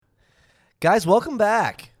Guys, welcome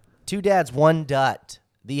back. Two Dads, One Dut,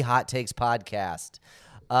 the Hot Takes podcast.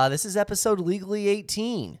 This is episode legally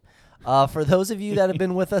 18. For those of you that have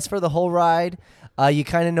been with us for the whole ride, you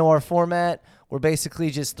kind of know our format. We're basically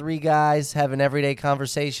just three guys having everyday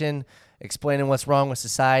conversation, explaining what's wrong with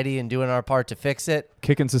society and doing our part to fix it.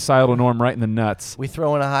 Kicking societal norm right in the nuts. We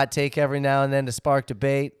throw in a hot take every now and then to spark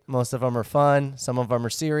debate. Most of them are fun. Some of them are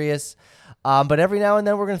serious. But every now and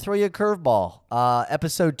then we're going to throw you a curveball.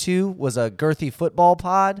 Episode 2 was a girthy football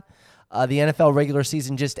pod. The NFL regular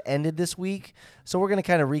season just ended this week. So we're going to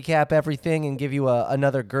kind of recap everything and give you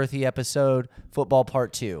another girthy episode, football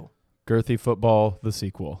part 2. Girthy football, the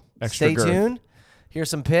sequel. Extra Stay girth. tuned. Here's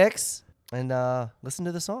some picks and listen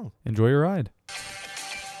to the song. Enjoy your ride.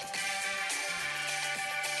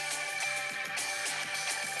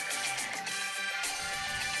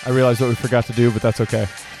 I realized what we forgot to do, but that's okay.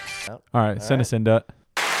 Oh, All right, send us in, Dut.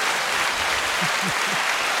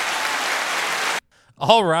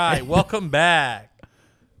 All right, welcome back.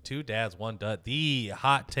 Two Dads, One Dut, the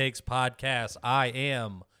Hot Takes podcast. I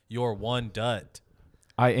am your one Dut.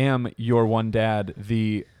 I am your one dad,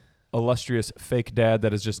 the illustrious fake dad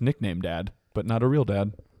that is just nicknamed Dad, but not a real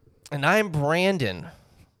dad. And I'm Brandon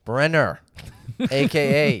Brenner,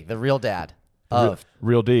 a.k.a. the real dad of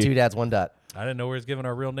Real D. Two Dads, One Dut. I didn't know we was giving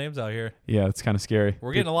our real names out here. Yeah, it's kind of scary.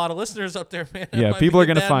 We're getting a lot of listeners up there, man. That Yeah, might people be are a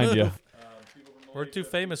going to bad find move. you. We're too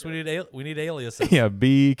famous. We need aliases. Yeah,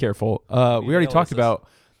 be careful. We already talked aliases. about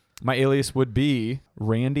my alias would be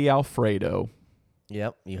Randy Alfredo.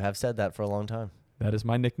 Yep, you have said that for a long time. That is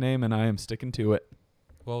my nickname, and I am sticking to it.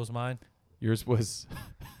 What was mine? Yours was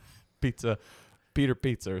Peter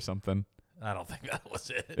Pizza or something. I don't think that was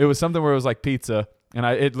it. It was something where it was like pizza, and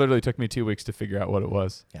it literally took me 2 weeks to figure out what it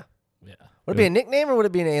was. Yeah. Would it be a nickname or would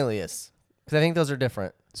it be an alias? Because I think those are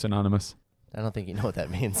different. Synonymous. I don't think you know what that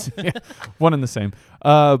means. One and the same.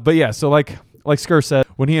 But yeah, so like Skur said,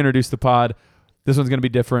 when he introduced the pod, this one's going to be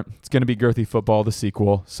different. It's going to be Girthy Football, the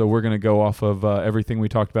sequel. So we're going to go off of everything we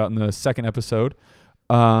talked about in the second episode.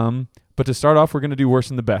 But to start off, we're going to do worse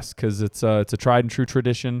than the best because it's a tried and true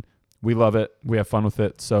tradition. We love it. We have fun with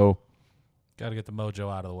it. So Got to get the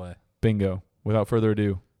mojo out of the way. bingo. Without further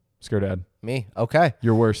ado, Skur Dad, Me? Okay.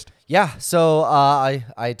 you're worst. Yeah, so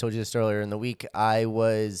I told you this earlier in the week. I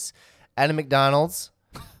was at a McDonald's.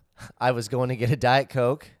 I was going to get a Diet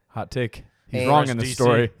Coke. Hot take. He's Hey, wrong in this DC.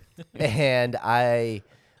 story. And I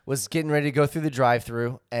was getting ready to go through the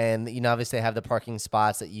drive-thru, and obviously they have the parking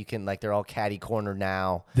spots that you can they're all catty cornered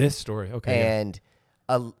now. This story. Okay. yeah. And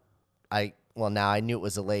now I knew it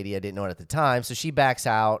was a lady. I didn't know it at the time, so she backs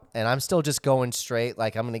out, and I'm still just going straight,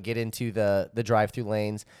 like I'm gonna get into the drive-thru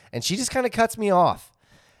lanes, and she just kind of cuts me off,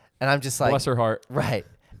 and I'm just like, Bless her heart. right.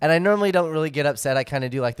 And I normally don't really get upset. I kind of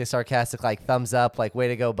do like the sarcastic, like thumbs up, like way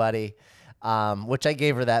to go, buddy. Which I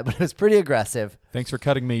gave her that, but it was pretty aggressive. Thanks for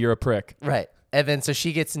cutting me. You're a prick. Right. And then so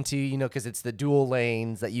she gets into, because it's the dual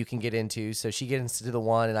lanes that you can get into. So she gets into the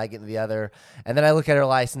one and I get into the other. And then I look at her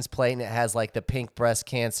license plate and it has like the pink breast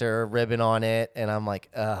cancer ribbon on it. And I'm like,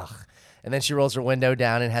 ugh. And then she rolls her window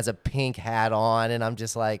down and has a pink hat on. And I'm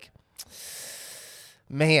just like,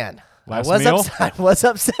 man, Last I meal? was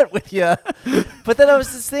upset with you. But then I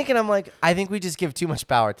was just thinking, I'm like, I think we just give too much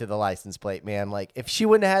power to the license plate, man. Like if she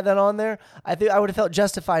wouldn't have had that on there, I think I would have felt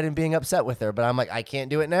justified in being upset with her. But I'm like, I can't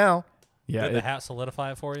do it now. Yeah. Did the hat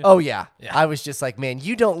solidify it for you? Oh, yeah. Yeah. I was just like, man,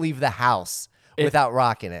 you don't leave the house without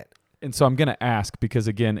rocking it. And so I'm going to ask because,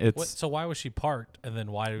 again, it's So why was she parked, and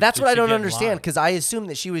then why? That's did what I she don't get in understand line? because I assumed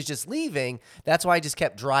that she was just leaving. That's why I just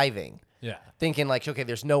kept driving, Yeah. thinking like, okay,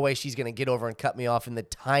 there's no way she's going to get over and cut me off in the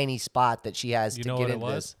tiny spot that she has You to know get what it into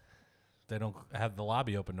was? this. They don't have the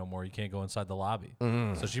lobby open no more. You can't go inside the lobby.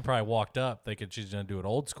 Mm-hmm. So she probably walked up thinking she's going to do it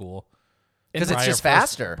old school. Because it's Probably just her first-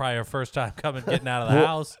 faster. Probably her first time getting out of the Well,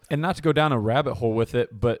 house. And not to go down a rabbit hole with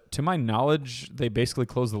it, but to my knowledge, they basically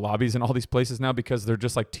close the lobbies in all these places now because they're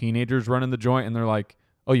just like teenagers running the joint, and they're like,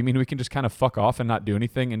 "Oh, you mean we can just kind of fuck off and not do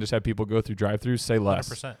anything and just have people go through drive-throughs? Say less."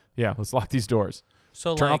 100%. Yeah, let's lock these doors.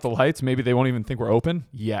 So Turn like, off the lights. Maybe they won't even think we're open.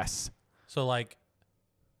 Yes. so like,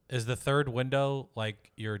 is the third window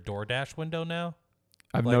like your DoorDash window now?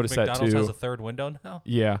 I've Like noticed McDonald's that has too. a third window now.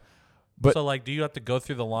 Yeah. But So like, do you have to go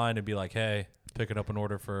through the line and be like, "Hey, picking up an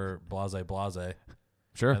order for blase blase,"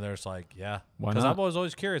 sure. and they're just like, "Yeah," Why because not? I'm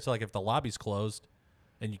always curious. Like, if the lobby's closed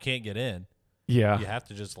and you can't get in, Yeah. you have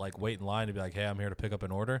to just like wait in line to be like, "Hey, I'm here to pick up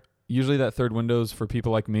an order." Usually that third window's for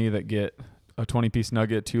people like me that get a 20-piece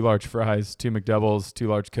nugget, 2 large fries, 2 McDoubles, 2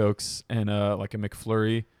 large Cokes, and like a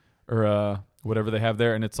McFlurry or whatever they have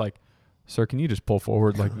there. And it's like, sir, can you just pull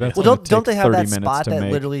forward? Like that's Well, gonna don't take they have 30 that minutes spot to that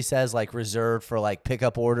make. literally says like reserved for like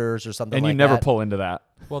pickup orders or something And like you never that? pull into that.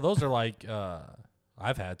 Well, those are like,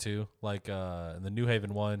 I've had to. Like in the New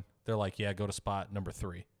Haven one, they're like, yeah, go to spot number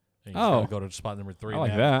 3. And you Oh. just gotta go to spot number 3. I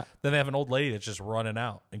like and they have- that. Then they have an old lady that's just running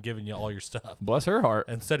out and giving you all your stuff. Bless her heart.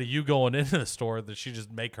 Instead of you going into the store, that she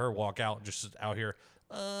just make her walk out, just out here.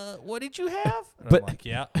 What did you have? And But- I'm like,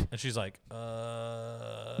 yeah. And she's like,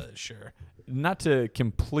 sure. Not to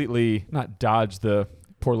completely not dodge the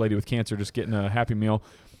poor lady with cancer just getting a Happy Meal,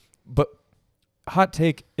 but hot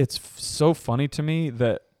take, it's so funny to me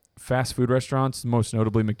that fast food restaurants, most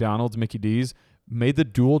notably McDonald's, Mickey D's, made the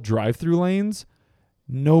dual drive-through lanes.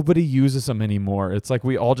 Nobody uses them anymore. It's like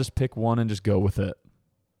we all just pick one and just go with it.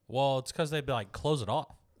 Well, it's because they'd be like, close it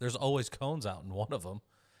off. There's always cones out in one of them.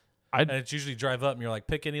 I And it's usually drive up and you're like,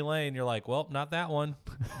 pick any lane. You're like, well, not that one.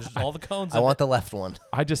 There's all the cones. I in want it. the left one.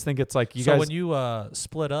 I just think it's like you So guys. when you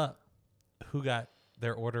split up, who got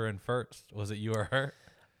their order in first? Was it you or her?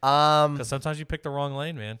 Because sometimes you pick the wrong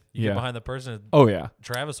lane, man. You Yeah. get behind the person. Oh yeah,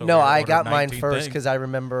 Travis over No, here I ordered got mine 19 first things. because I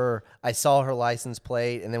remember I saw her license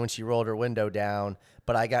plate, and then when she rolled her window down,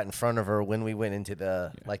 but I got in front of her when we went into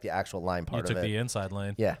the like the actual line you part took of it. the inside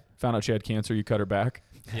lane. Yeah, found out she had cancer. You cut her back.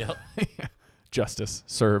 Yep. Justice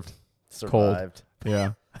served. survived.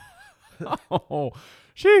 Yeah. Oh,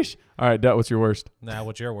 sheesh. All right, Dut, what's your worst? Now,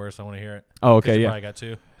 what's your worst? I want to hear it. Oh, 'Cause okay, you yeah. probably got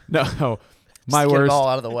 2. No, my Just get 'em worst. all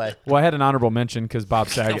out of the way. Well, I had an honorable mention because Bob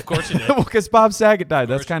Saget. Of course you did. Well, because Bob Saget died.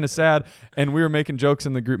 That's course. kind of sad. And we were making jokes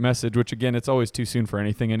in the group message, which again, it's always too soon for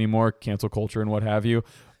anything anymore, cancel culture and what have you.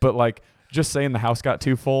 But like just saying the house got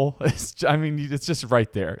too full, it's just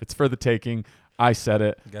right there. It's for the taking. I said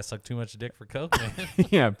it. You guys suck too much dick for Coke, man.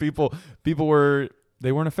 Yeah, people weren't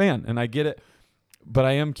a fan, and I get it. But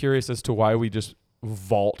I am curious as to why we just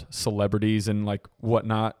vault celebrities and like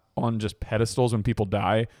whatnot on just pedestals when people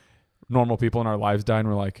die. Normal people in our lives die, and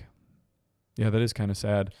we're like, yeah, that is kind of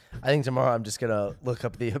sad. I think tomorrow I'm just gonna look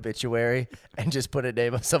up the obituary and just put a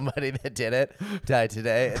name of somebody that did it, died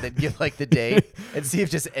today, and then give like the date and see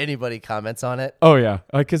if just anybody comments on it. Oh yeah,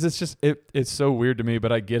 because it's just it's so weird to me,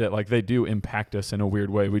 but I get it. Like they do impact us in a weird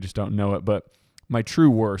way. We just don't know it. But my true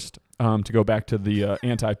worst, to go back to the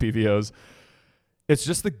anti-PVOs, it's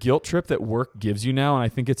just the guilt trip that work gives you now, and I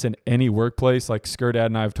think it's in any workplace. Like Skirdad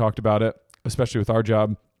and I have talked about it, especially with our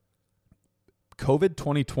job. COVID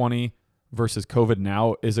 2020 versus COVID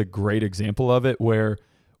now is a great example of it, where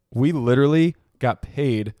we literally got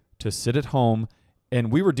paid to sit at home,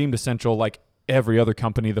 and we were deemed essential like every other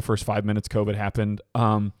company the first 5 minutes COVID happened.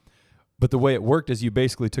 But the way it worked is you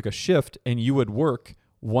basically took a shift and you would work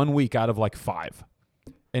 1 week out of like 5.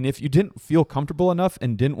 And if you didn't feel comfortable enough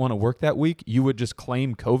and didn't want to work that week, you would just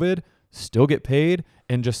claim COVID, still get paid,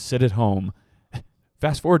 and just sit at home.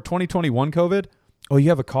 Fast forward 2021 COVID. Oh, you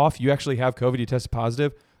have a cough. You actually have COVID. You tested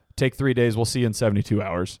positive. Take 3 days. We'll see you in 72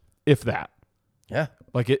 hours, if that. Yeah,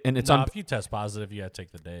 Like it, and it's No, if you test positive, you got to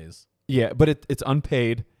take the days. yeah, but it's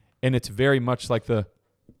unpaid, and it's very much like the.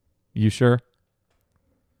 You sure?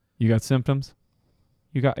 You got symptoms?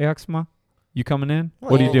 You got eczema? You coming in?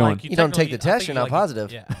 What are you Well, doing? Like, You don't take the technically- I test, think you're not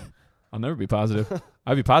positive. Yeah. I'll never be positive.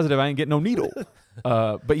 I'd be positive I ain't getting no needle.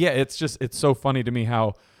 But yeah, it's so funny to me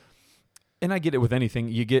how, and I get it with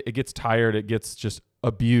anything. It gets tired, it gets just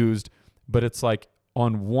abused. But it's like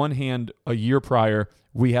on one hand, a year prior,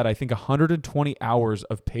 we had I think 120 hours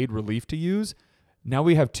of paid relief to use. Now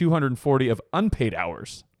we have 240 of unpaid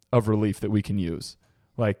hours of relief that we can use.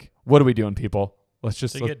 Like, what are we doing, people? Let's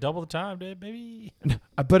just. So you get double the time, dude, baby.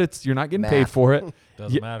 But you're not getting paid Math. for it.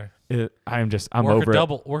 Doesn't Yeah, matter. I'm Work over a it.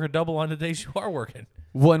 double. Work a double on the days you are working.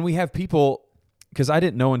 Well, and we have people, because I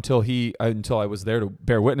didn't know until I was there to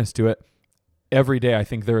bear witness to it. Every day, I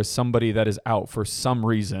think there is somebody that is out for some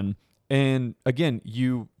reason. And again,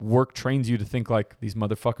 work trains you to think like these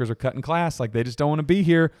motherfuckers are cutting class, like they just don't want to be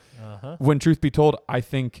here. Uh-huh. When truth be told, I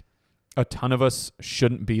think a ton of us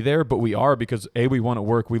shouldn't be there, but we are because we want to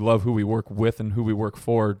work. We love who we work with and who we work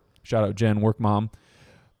for. Shout out Jen, work mom.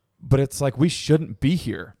 But it's like we shouldn't be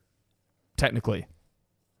here, technically.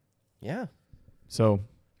 Yeah. So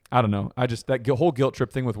I don't know. That whole guilt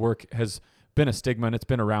trip thing with work has been a stigma, and it's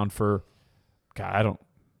been around for, a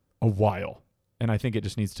while. And I think it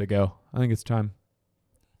just needs to go. I think it's time.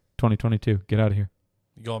 2022, get out of here.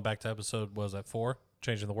 You going back to episode, what was that, 4?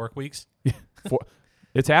 Changing the work weeks?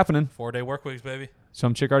 It's happening. 4-day work weeks, baby.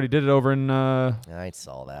 Some chick already did it over in I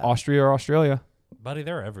saw that. Austria or Australia. Buddy,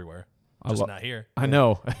 they're everywhere. I Just lo- not here. I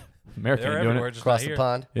know. America They're ain't doing everywhere, it. just Across not the here.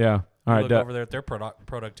 pond. Yeah. All right, Look Dut, over there at their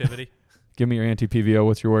productivity. give me your anti-PVO.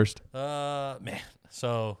 What's your worst? Man.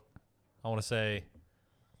 So I want to say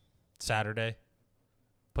Saturday,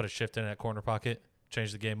 put a shift in at corner pocket,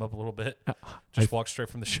 change the game up a little bit. Just walk straight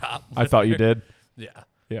from the shop. I thought you did. Yeah.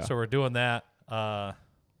 Yeah. So we're doing that.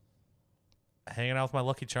 Hanging out with my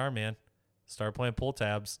Lucky Charm, man. Started playing pull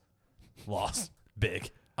tabs. Lost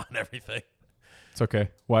big on everything. It's okay.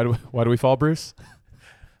 Why do we fall, Bruce?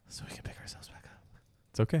 So we can pick ourselves back up.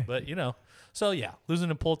 It's okay. But, so yeah, losing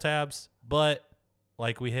in pull tabs. But,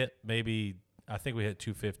 like, we hit I think we hit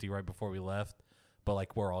 250 right before we left. But,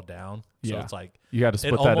 like, we're all down. So Yeah. it's like. You got to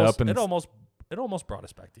split that up. And it almost brought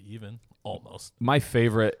us back to even. Almost. my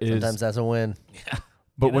favorite is. Sometimes that's a win. Yeah.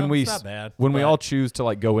 But when we it's not bad, when we but- all choose to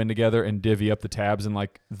like go in together and divvy up the tabs and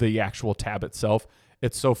like the actual tab itself,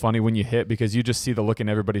 it's so funny when you hit because you just see the look in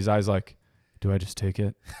everybody's eyes like, do I just take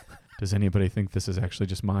it? Does anybody think this is actually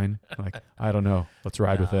just mine? Like, I don't know. Let's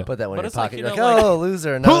ride with it. Put that one But in your it's like, pocket. you You're like, know, oh,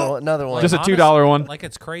 loser. Another one. Just a honestly, $2 one. Like,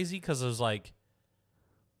 it's crazy because it was like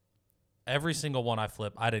every single one I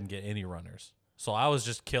flipped, I didn't get any runners. So I was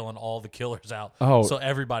just killing all the killers out so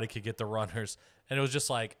everybody could get the runners. And it was just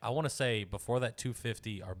like, I want to say before that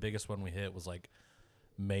 250, our biggest one we hit was like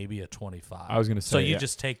maybe a 25. I was going to say, so you yeah.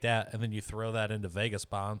 just take that and then you throw that into Vegas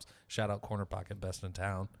bombs. Shout out Corner Pocket, best in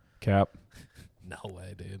town. Cap, No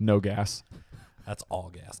way, dude. no gas. That's all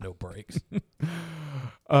gas, no brakes.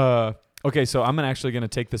 Okay, so I'm actually going to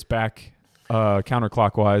take this back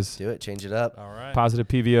counterclockwise. Do it. Change it up. All right. Positive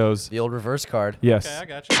PVOs. The old reverse card. Yes. Okay, I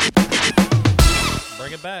got you.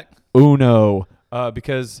 Bring it back. Uno.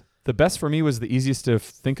 Because the best for me was the easiest to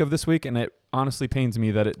think of this week, and it honestly pains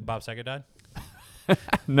me that it. Bob Saget died?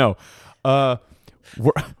 No.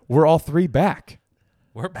 We're all three back.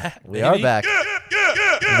 We're back. We are back.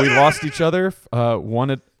 We lost each other.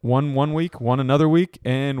 One week, one another week,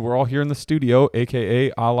 and we're all here in the studio,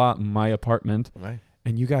 aka a la my apartment. Right.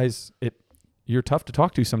 And you guys, you're tough to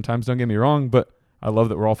talk to sometimes. Don't get me wrong, but I love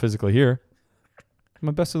that we're all physically here.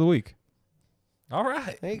 My best of the week. All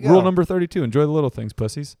right. There you go. Rule number 32: enjoy the little things,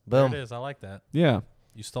 pussies. There Boom. it is. I like that. Yeah,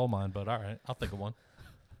 You stole mine, but all right. I'll think of one.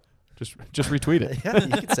 just retweet it. Yeah, you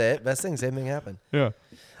can say it. Best thing, same thing happened. Yeah,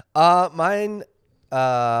 Mine.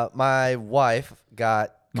 My wife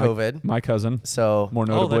got COVID. my cousin, So more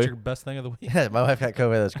Oh, notably. that's your best thing of the week. yeah, my wife got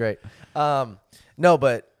COVID. That's great. No,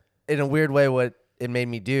 but in a weird way, what it made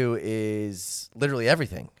me do is literally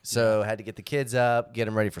everything. So had to get the kids up, get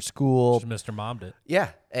them ready for school. Just Mr. Mommed it. Yeah,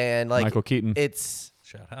 and like Michael Keaton. it's.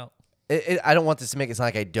 Shout out. I don't want this to make it sound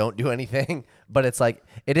like I don't do anything, but it's like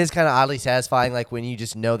it is kind of oddly satisfying, like when you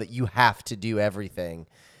just know that you have to do everything.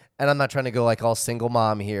 And I'm not trying to go like all single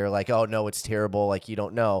mom here, like, oh no, it's terrible, like you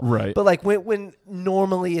don't know. Right. But like when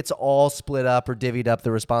normally it's all split up or divvied up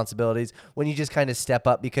the responsibilities, when you just kind of step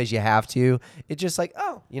up because you have to, it's just like,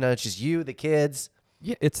 oh, it's just you, the kids,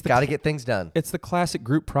 Yeah, it's the got to get things done. It's the classic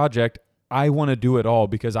group project. I want to do it all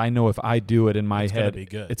because I know if I do it in my It's gonna head, be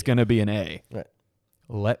good. it's going to be an A. Right.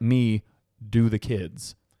 Let me do the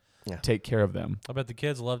kids. Yeah. Take care of them. I bet the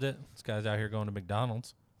kids loved it. This guy's out here going to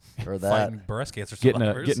McDonald's, Or that fighting breast cancer Getting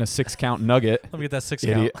survivors. a 6-count nugget. Let me get that 6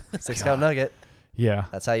 Idiot. count. 6-count nugget. Yeah.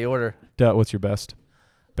 That's how you order. Duh, what's your best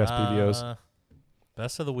PVOs?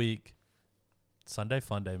 Best of the week. Sunday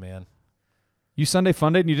Fun Day, man. You Sunday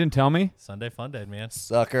Fun Day and you didn't tell me? Sunday Fun Day, man.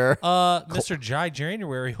 Sucker. Mr. Jai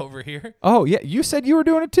January over here. Oh, yeah. You said you were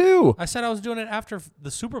doing it too. I said I was doing it after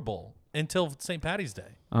the Super Bowl until St. Patty's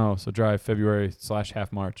Day. Oh, so dry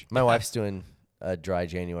February/half March. My wife's doing a dry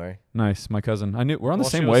January. Nice. My cousin. I knew we're on the Well,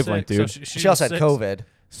 same she was wavelength, sick, dude. So She also was had sick, COVID.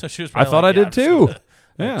 So she was. I probably thought like, I did I'm just too. gonna-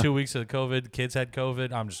 Yeah. 2 weeks of COVID. Kids had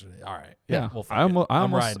COVID. I'm just all right. Yeah. We'll I almost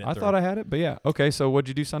riding it I through. thought I had it, but yeah. Okay, so what'd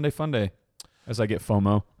you do Sunday Fun Day? As I get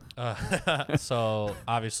FOMO. So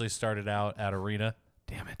obviously started out at Arena.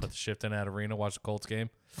 Damn it. Put the shift in at Arena. Watched the Colts game.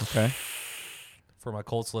 Okay. For my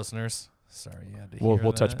Colts listeners, sorry you had to We'll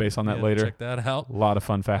hear touch that. base on that Yeah, later. Check that out. A lot of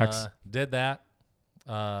fun facts. Did that.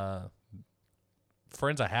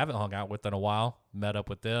 Friends I haven't hung out with in a while. Met up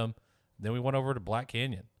with them. Then we went over to Black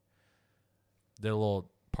Canyon. Did a little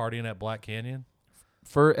partying at Black Canyon.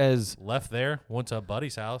 For as Left there. Went to a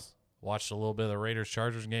buddy's house. Watched a little bit of the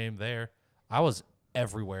Raiders-Chargers game there. I was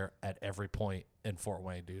everywhere at every point in Fort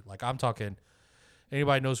Wayne, dude. Like, I'm talking,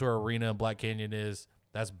 anybody knows where Arena and Black Canyon is,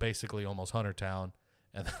 that's basically almost Huntertown.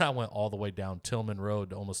 And then I went all the way down Tillman Road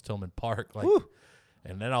to almost Tillman Park. Like,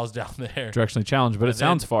 and then I was down there. directionally challenged, but it And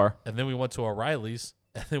sounds then- far. And then we went to O'Reilly's,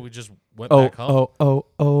 and then we just went back home.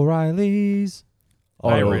 O'Reilly's.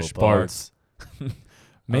 Irish Bards. I was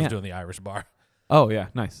Man. doing the Irish bar. Oh, yeah.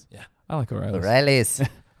 Nice. Yeah. I like O'Reilly's. O'Reilly's.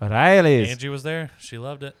 O'Reilly's. Angie was there. She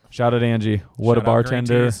loved it. Shout out Angie. What Shout a out Green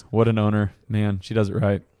bartender. Teas. What an owner. Man, she does it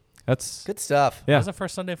right. That's Good stuff. Yeah. That was the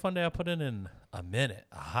first Sunday Fun Day I put in a minute,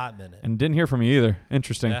 a hot minute. and didn't hear from you either.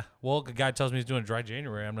 Interesting. Yeah. Well, the guy tells me he's doing dry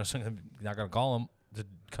January. I'm not going to call him to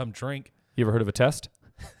come drink. You ever heard of a test?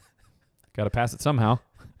 Got to pass it somehow.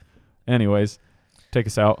 Anyways, take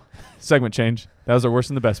us out. Segment change. That was our worst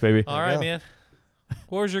and the best, baby. All you right, go. man.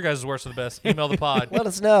 Where's your guys' worst of the best? Email the pod. Let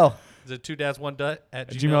us know. Is it 2dads1dut@gmail.com?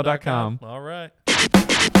 gmail.com. All right.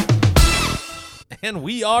 And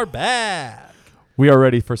we are back. We are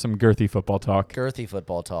ready for some girthy football talk. Girthy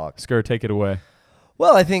football talk. Skur, take it away.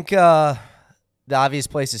 Well, I think the obvious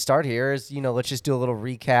place to start here is, let's just do a little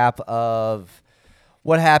recap of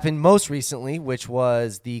what happened most recently, which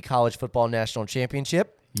was the College Football National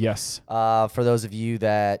Championship. Yes. For those of you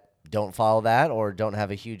that don't follow that or don't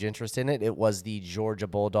have a huge interest in it, it was the Georgia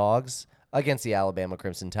Bulldogs against the Alabama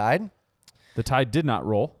Crimson Tide. The Tide did not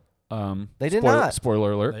roll. They did not.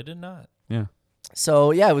 Spoiler alert. They did not. Yeah.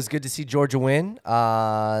 So, yeah, it was good to see Georgia win.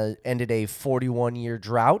 Ended a 41-year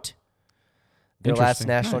drought. Their last Interesting.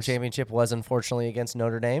 national Nice. championship was unfortunately against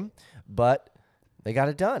Notre Dame, but they got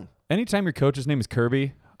it done. Anytime your coach's name is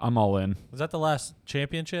Kirby, I'm all in. Was that the last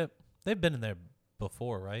championship? They've been in there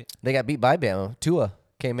before, right? They got beat by Bama. Tua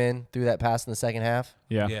came in, threw that pass in the second half.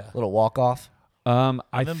 Yeah. Little walk-off. And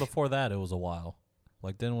then before that, it was a while.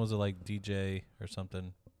 Like, then was it like DJ or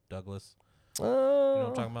something? Douglas? You know what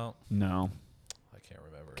I'm talking about? No. I can't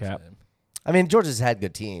remember Cap. his name. I mean, Georgia's had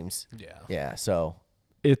good teams. Yeah. Yeah, so.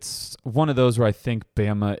 It's one of those where I think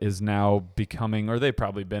Bama is now becoming, or they've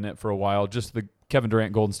probably been it for a while, just the Kevin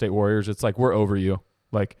Durant Golden State Warriors. It's like, we're over you.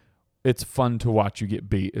 Like, it's fun to watch you get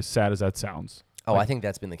beat, as sad as that sounds. Oh, Like, I think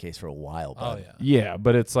that's been the case for a while. Oh, Bud. yeah. Yeah,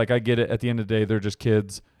 but it's like, I get it. At the end of the day, they're just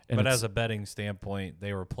kids. And But it's- as a betting standpoint,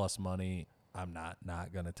 they were plus money. I'm not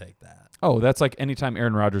going to take that. oh, that's like anytime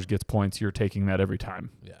Aaron Rodgers gets points, you're taking that every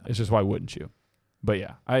time. Yeah. It's just, why wouldn't you? But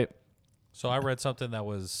yeah, So I read something that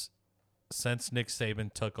was, since Nick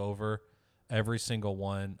Saban took over, every single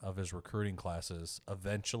one of his recruiting classes,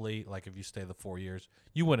 eventually, like if you stay the 4 years,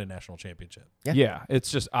 you win a national championship. Yeah. Yeah,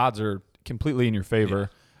 it's just odds are completely in your favor.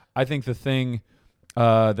 I think the thing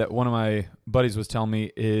that one of my buddies was telling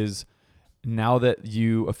me is now that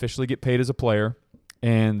you officially get paid as a player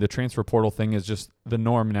and the transfer portal thing is just the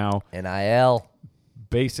norm now, NIL.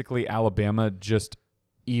 basically Alabama just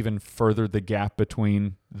even furthered the gap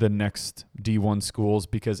between the next D1 schools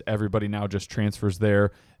because everybody now just transfers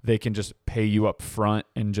there. They can just pay you up front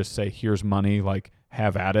and just say, here's money, like,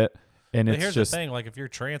 have at it. And But it's here's just the thing, like if you're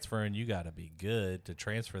transferring, you got to be good to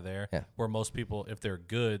transfer there. Yeah. Where most people, if they're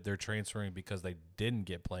good, they're transferring because they didn't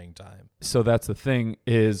get playing time. so that's the thing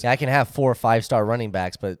is Yeah, I can have 4 or 5-star running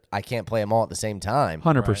backs, but I can't play them all at the same time.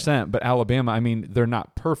 100%. But Alabama, I mean, they're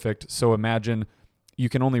not perfect. So imagine you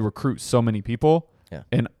can only recruit so many people. Yeah.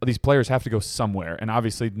 And these players have to go somewhere. And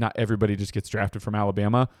obviously, not everybody just gets drafted from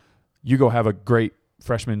Alabama. You go have a great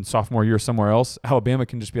freshman, sophomore year somewhere else. Alabama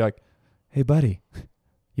can just be like, hey, buddy,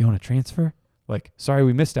 you want to transfer? Like, sorry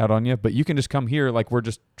we missed out on you, but you can just come here. Like, we're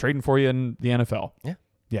just trading for you in the NFL. Yeah.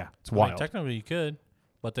 Yeah, it's I mean, wild. technically, you could,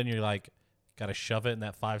 but then you're like, got to shove it in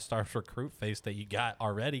that 5-star recruit face that you got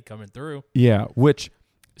already coming through. Yeah, which,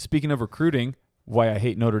 speaking of recruiting, why I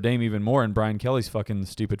hate Notre Dame even more and Brian Kelly's fucking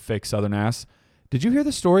stupid fake Southern ass. Did you hear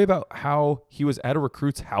the story about how he was at a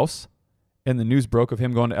recruit's house and the news broke of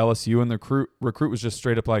him going to LSU and the recruit was just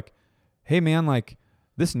straight up like, hey, man, like,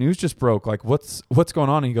 this news just broke. Like, what's going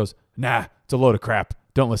on? And he goes, nah, it's a load of crap.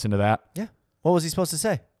 Don't listen to that. Yeah. What was he supposed to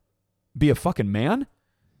say? Be a fucking man?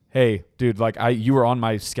 Hey, dude, like, you were on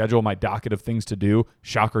my schedule, my docket of things to do.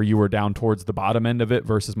 Shocker, you were down towards the bottom end of it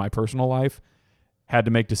versus my personal life. Had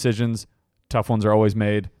to make decisions. Tough ones are always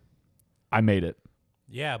made. I made it.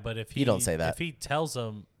 Yeah, but if You don't say that. If he tells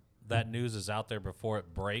them that news is out there before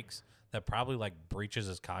it breaks, that probably like breaches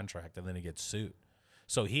his contract and then he gets sued.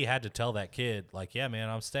 So he had to tell that kid, like, yeah, man,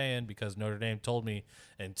 I'm staying because Notre Dame told me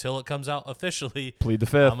until it comes out officially, Plead the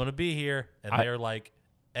fifth. I'm going to be here. And they're like,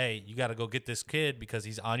 hey, you got to go get this kid because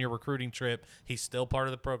he's on your recruiting trip. He's still part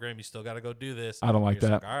of the program. You still got to go do this. I don't like You're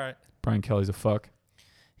just that. All right. Brian Kelly's a fuck.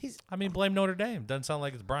 I mean, blame Notre Dame. Doesn't sound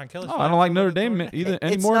like it's Brian Kelly's Oh, fault. I don't like Blame Notre Dame either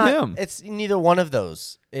any It's more not- than him. It's neither one of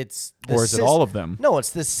those. It's the Or is it all of them? No, it's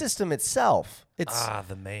the system itself. It's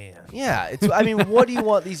the man. yeah. It's. I mean, what do you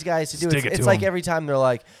want these guys to do? Stick It's, it it's to like 'em. every time they're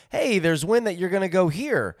like, "Hey, there's wind that you're going to go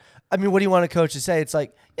here." I mean, what do you want a coach to say? It's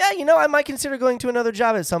like, yeah, I might consider going to another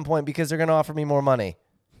job at some point because they're going to offer me more money.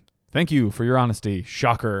 Thank you for your honesty.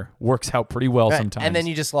 Shocker. Works out pretty well Right. sometimes. And then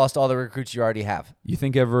you just lost all the recruits you already have. You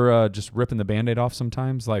think ever just ripping the Band-Aid off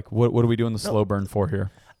sometimes? Like, what are we doing the slow burn for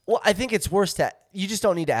here? Well, I think it's worse to you just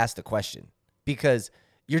don't need to ask the question because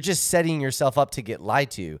you're just setting yourself up to get lied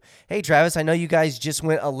to. Hey, Travis, I know you guys just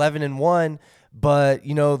went 11-1, but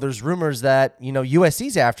there's rumors that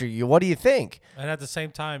USC's after you. What do you think? And at the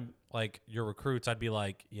same time, like your recruits, I'd be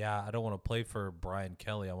like, yeah, I don't want to play for Brian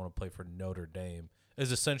Kelly. I want to play for Notre Dame.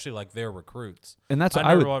 Is essentially like their recruits. And that's what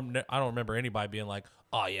I I don't remember anybody being like,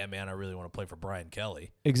 oh yeah, man, I really want to play for Brian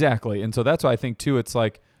Kelly. Exactly. And so that's why I think, too, it's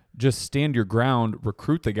like just stand your ground,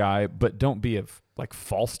 recruit the guy, but don't be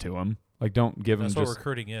false to him. Like, don't give That's him what just.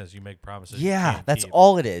 recruiting is. You make promises. you Yeah, can't that's keep.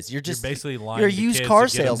 all it is. You're just basically lying You're a to used kids car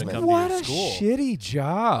to get 'em to salesman. come to What your a school. shitty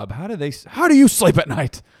job! How do you sleep at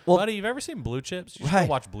night? Well- Buddy, you've ever seen Blue Chips? You should Right.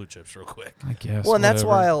 go watch Blue Chips real quick. I guess. Well, and that's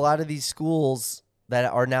whatever. why a lot of these schools that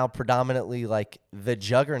are now predominantly like the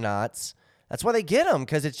juggernauts, that's why they get them,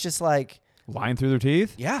 because it's just like, lying through their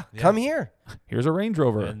teeth. yeah, come here. Here's a Range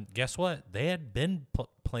Rover. And guess what? They had been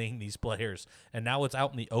playing these players, and now it's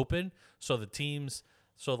out in the open. So the teams,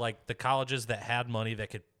 like the colleges that had money that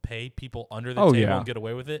could pay people under the Oh, table yeah. and get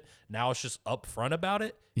away with it, now it's just upfront about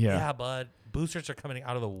it. Yeah. Bud. Boosters are coming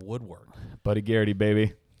out of the woodwork. Buddy Garrity,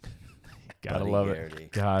 baby. Gotta Buddy love Garrity.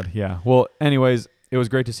 it. God, yeah. Well, anyways, it was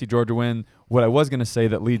great to see Georgia win. What I was going to say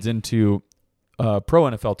that leads into pro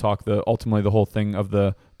NFL talk, ultimately the whole thing of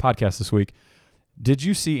the podcast this week. Did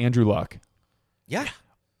you see Andrew Luck? Yeah.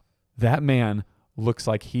 That man looks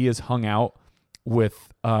like he is hung out with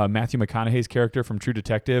Matthew McConaughey's character from True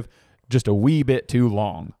Detective just a wee bit too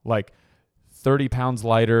long. Like 30 pounds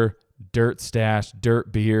lighter, dirt stash,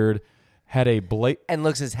 dirt beard, had a And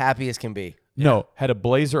looks as happy as can be. had a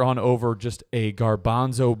blazer on over just a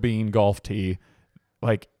garbanzo bean golf tee.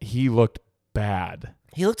 Like, he looked bad.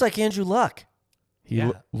 He looked like Andrew Luck. He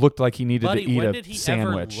Yeah. looked like he needed Buddy, to eat when a did he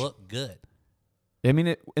sandwich. ever look good? I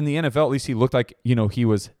mean, in the NFL, at least he looked like, he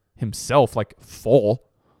was himself, like full.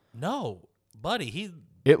 No, buddy. He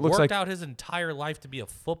It looks worked like- out his entire life to be a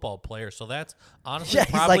football player, so that's honestly Yeah,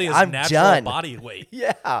 he's probably like, his "I'm natural done." body weight.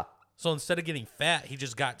 Yeah. So instead of getting fat, he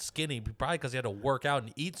just got skinny, probably because he had to work out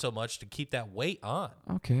and eat so much to keep that weight on.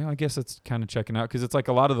 Okay, I guess it's kind of checking out because it's like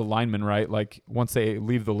a lot of the linemen, right? Like, once they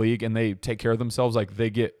leave the league and they take care of themselves, like, they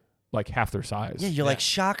get like half their size. Yeah, you're like,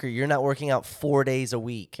 shocker, you're not working out 4 days a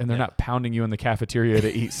week. And they're not pounding you in the cafeteria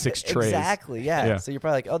to eat 6 trays. Exactly, yeah. Yeah. So you're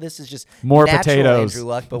probably like, oh, this is just More natural potatoes. Andrew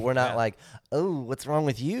Luck, but we're not like, oh, what's wrong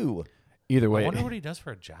with you? Either I way, wonder what he does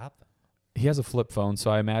for a job. he has a flip phone, so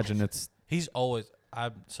I imagine it's He's always.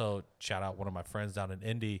 So shout out one of my friends down in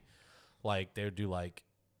Indy. Like they would do like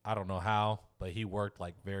I don't know how, but he worked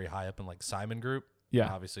like very high up in like Simon Group. Yeah.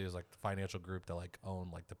 Obviously, it was like the financial group that like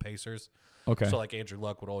owned like the Pacers. okay. So like Andrew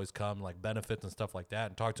Luck would always come like benefits and stuff like that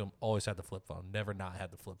and talk to him. Always had the flip phone. Never not had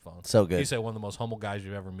the flip phone. So good. He said one of the most humble guys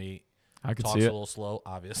you ever meet. I could Talks see a it. little slow,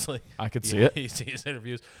 obviously. I could see Yeah, it. He sees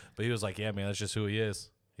interviews, but he was like, "Yeah, man, that's just who he is."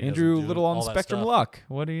 He Andrew, doesn't do little on all the that spectrum stuff. luck.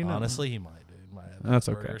 What do you know? Honestly, he might, dude. He might have That's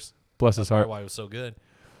okay. burgers. Bless his That's probably heart. why it was so good.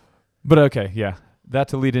 But okay, yeah. That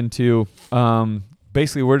to lead into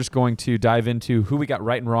basically we're just going to dive into who we got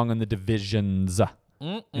right and wrong on the divisions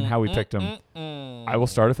and how we picked them. I will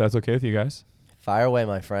start if that's okay with you guys. Fire away,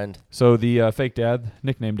 my friend. So the fake dad,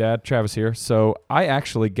 nickname dad, Travis here. So I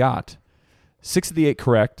actually got 6 of the 8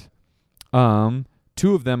 correct. 2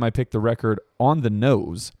 of them I picked the record on the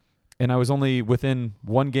nose, and I was only within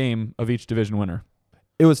 1 game of each division winner.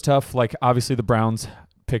 It was tough. Like, obviously the Browns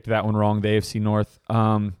picked that one wrong, the AFC North.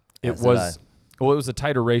 It As did was it was a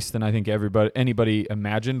tighter race than I think anybody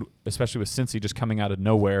imagined, especially with Cincy just coming out of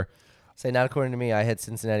nowhere. Say, not according to me. I had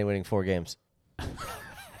Cincinnati winning 4 games.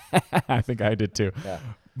 I think I did too. Yeah.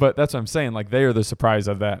 But that's what I'm saying. Like, they are the surprise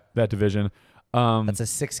of that division. That's a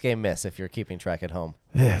 6-game miss if you're keeping track at home.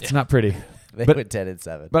 Yeah, it's not pretty. They But- went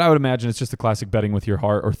 10-7. But I would imagine it's just the classic betting with your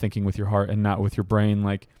heart or thinking with your heart and not with your brain.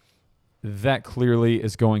 Like, that clearly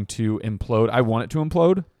is going to implode. I want it to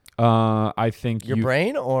implode. I think Your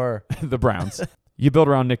brain or the Browns. You build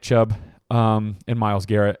around Nick Chubb and Myles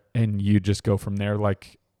Garrett, and you just go from there.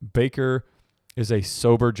 Like, Baker is a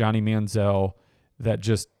sober Johnny Manziel that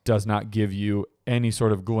just does not give you any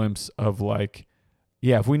sort of glimpse of, like,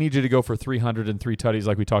 yeah, if we need you to go for 303 tutties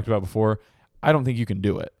like we talked about before, I don't think you can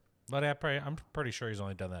do it. But I'm pretty sure he's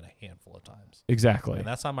only done that a handful of times. Exactly. And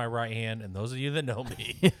that's on my right hand. And those of you that know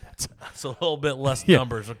me, it's a little bit less Yeah.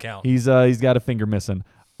 numbers will count. He's got a finger missing.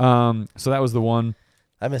 So that was the one.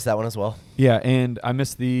 I missed that one as well. Yeah, and I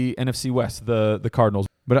missed the NFC West, the Cardinals.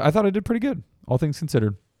 But I thought I did pretty good, all things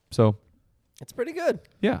considered. So, It's pretty good.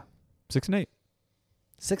 yeah, 6-8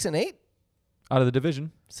 6-8, out of the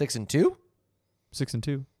division. 6-2.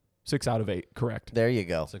 6-2. 6 out of 8, correct. There you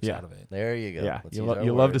go. 6 Yeah. out of 8. There you go. Yeah, Let's you use our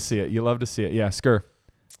love to words. see it. You love to see it. Yeah, Skur.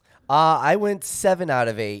 I went 7 out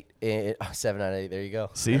of 8. 7 out of 8. There you go.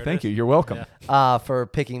 See, There it thank is. you. You're welcome. Yeah. For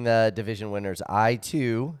picking the division winners. I,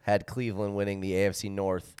 too, had Cleveland winning the AFC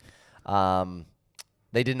North.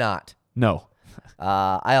 They did not. No.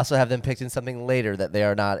 I also have them picked in something later that they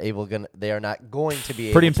are not going to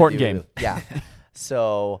be Pretty able important to do. game. Yeah.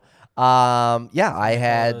 So, I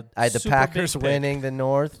had the super Packers big pick. winning the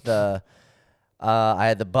North. I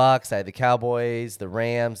had the Bucks, I had the Cowboys, the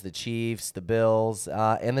Rams, the Chiefs, the Bills,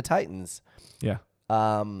 and the Titans. Yeah.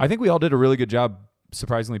 I think we all did a really good job,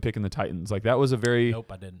 surprisingly, picking the Titans. Like, that was a very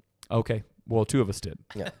Nope, I didn't. okay. Well, two of us did.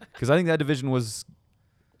 Yeah. Because I think that division was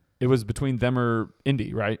between them or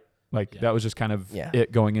Indy, right? Like, that was just kind of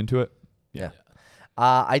it going into it. Yeah.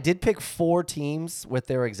 I did pick 4 teams with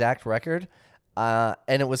their exact record, and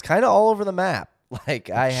it was kind of all over the map. Like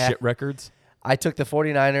Shit records. I took the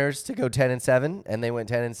 49ers to go 10-7, and they went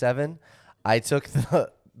 10-7. I took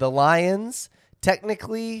the Lions.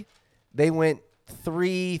 Technically, they went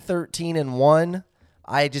 3-13-1.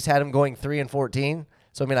 I just had them going 3-14.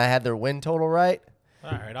 So I mean, I had their win total right.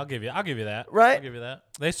 All right, I'll give you that. Right? I'll give you that.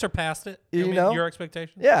 They surpassed it. You know? Your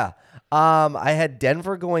expectations. Yeah. I had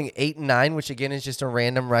Denver going 8-9, which again is just a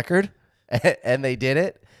random record, and they did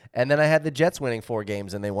it. And then I had the Jets winning 4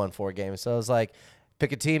 games, and they won 4 games. So I was like,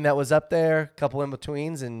 pick a team that was up there, a couple in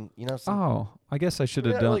betweens, and some I guess I should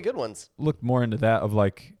have done really good ones. Looked more into that of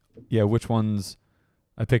like, which ones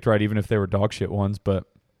I picked right, even if they were dog shit ones. But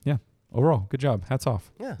yeah, overall, good job. Hats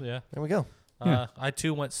off. Yeah. Yeah. There we go. Yeah. I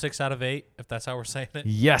too went 6 out of 8, if that's how we're saying it.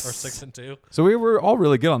 Yes. Or 6-2. So we were all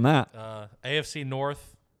really good on that. AFC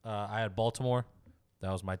North, I had Baltimore.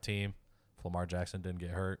 That was my team. If Lamar Jackson didn't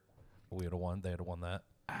get hurt, we would have won. They would have won that.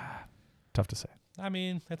 Tough to say. I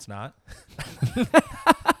mean, it's not.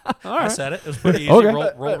 All I right. said it. It was pretty easy. Okay.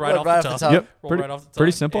 Rolled right off the top. Yep. Rolled Pretty, right off the top.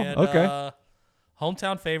 pretty simple. And, Okay.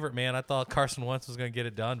 Hometown favorite, man. I thought Carson Wentz was going to get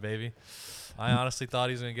it done, baby. I honestly thought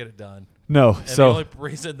he was going to get it done. No. And So the only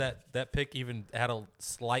reason that pick even had a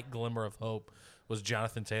slight glimmer of hope was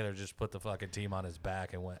Jonathan Taylor just put the fucking team on his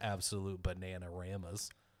back and went absolute banana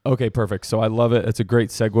ramas. okay, perfect. So I love it. It's a great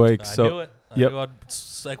segue. I So knew it. I yep. knew I'd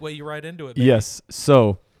segue you right into it, baby. yes.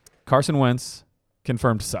 So Carson Wentz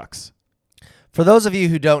confirmed sucks. For those of you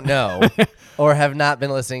who don't know or have not been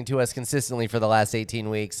listening to us consistently for the last 18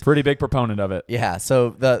 weeks, Pretty big proponent of it. yeah,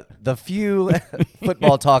 so the few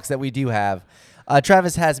football talks that we do have,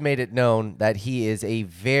 Travis has made it known that he is a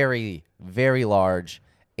very, very large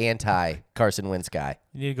anti-Carson Wentz guy.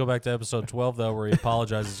 You need to go back to episode 12, though, where he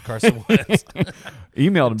apologizes to Carson Wentz.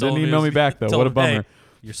 Emailed him. Told Didn't email me back though. told What a him, bummer. "Hey,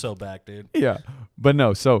 you're so back, dude." Yeah. But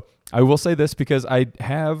no, so I will say this because I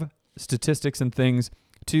have statistics and things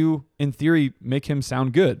to, in theory, make him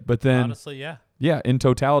sound good. But then, Honestly, yeah. yeah, in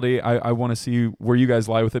totality, I want to see where you guys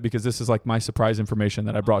lie with it because this is like my surprise information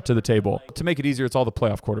that I brought to the table. To make it easier, it's all the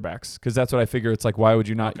playoff quarterbacks because that's what I figure. It's like, why would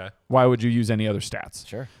you not? Okay. Why would you use any other stats?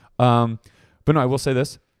 Sure. But no, I will say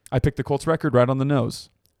this. I picked the Colts record right on the nose.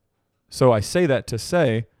 So I say that to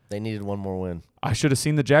say They needed one more win. I should have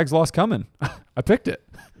seen the Jags loss coming. I picked it.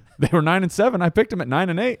 They were 9-7. I picked them at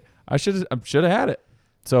 9-8. I should have had it.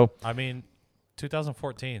 So I mean,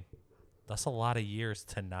 2014, that's a lot of years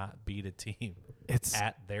to not beat a team it's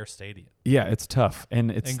at their stadium. yeah, it's tough,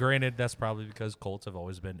 and it's And granted, that's probably because Colts have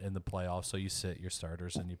always been in the playoffs, so you sit your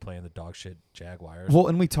starters and you play in the dog shit Jaguars. well,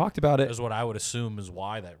 and we talked about it. Is what I would assume is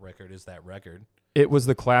why that record is that record. It was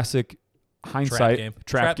the classic hindsight game. trap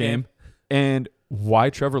Trap game, game. and why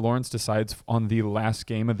Trevor Lawrence decides on the last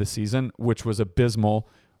game of the season, which was abysmal,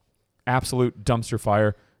 absolute dumpster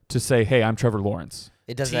fire, to say, "Hey, I'm Trevor Lawrence."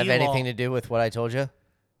 It doesn't have T-Law. anything to do with what I told you.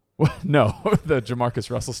 No, the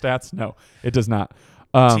Jamarcus Russell stats. No, it does not.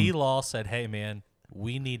 T-Law said, "Hey, man,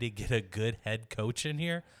 we need to get a good head coach in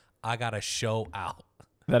here. I got to show out."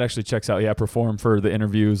 That actually checks out. Yeah, perform for the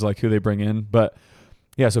interviews, like who they bring in. But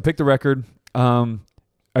yeah, so pick the record.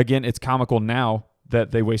 Again, it's comical now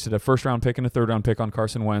that they wasted a first-round pick and a third-round pick on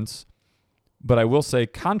Carson Wentz. But I will say,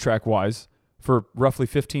 contract-wise, for roughly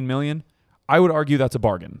 $15 million, I would argue that's a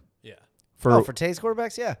bargain. Yeah. For today's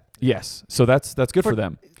quarterbacks, yeah. Yes, so that's good for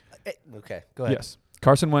them. Okay, go ahead. Yes,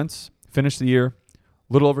 Carson Wentz finished the year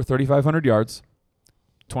a little over 3,500 yards,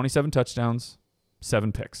 27 touchdowns,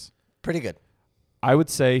 7 picks. Pretty good. I would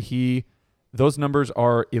say those numbers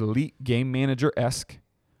are elite game manager-esque /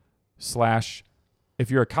 if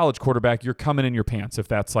you're a college quarterback, you're coming in your pants if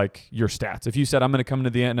that's like your stats. If you said, I'm going to come into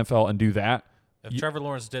the NFL and do that, If Trevor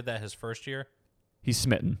Lawrence did that his first year, he's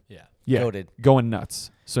smitten. yeah. Yeah, Goated. going nuts.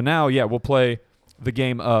 So now, yeah, we'll play the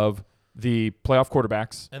game of the playoff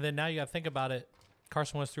quarterbacks. And then now you got to think about it.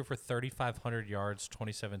 Carson Wentz threw for 3,500 yards,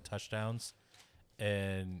 27 touchdowns,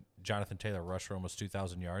 and Jonathan Taylor rushed for almost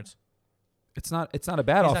 2,000 yards. It's not a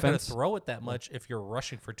bad He's not going to offense. throw it that much if you're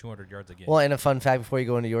rushing for 200 yards a game. Well, and a fun fact before you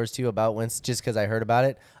go into yours too about Wentz, just because I heard about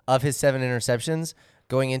it, of his 7 interceptions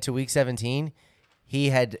going into Week 17, he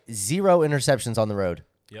had 0 interceptions on the road.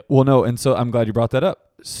 Well, no, and so I'm glad you brought that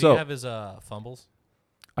up. Do So you have his fumbles?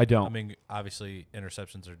 I don't. I mean, obviously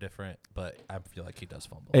interceptions are different, but I feel like he does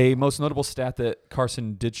fumble. A most notable stat that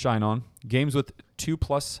Carson did shine on: games with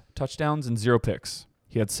 2+ touchdowns and 0 picks.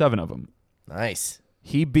 He had 7 of them. Nice.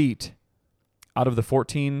 He beat out of the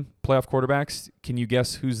 14 playoff quarterbacks, can you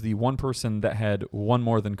guess who's the one person that had one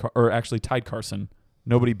more than or actually tied Carson?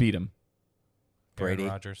 Nobody beat him. Brady.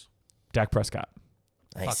 Aaron Rodgers. Dak Prescott.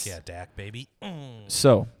 Nice. Fuck yeah, Dak, baby.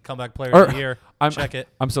 So Comeback player Or- of the year. Check it.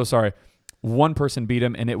 I'm so sorry. One person beat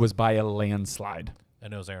him, and it was by a landslide.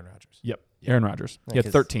 And it was Aaron Rodgers. Yep, Aaron Rodgers. Yeah, He had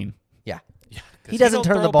 'cause- 13. Yeah. Yeah, 'cause He doesn't don't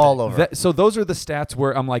turn the throw ball picks. over. So those are the stats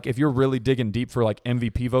where I'm like, if you're really digging deep for like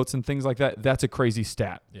MVP votes and things like that, that's a crazy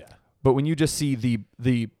stat. Yeah. But when you just see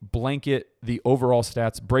the blanket, the overall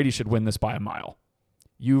stats, Brady should win this by a mile.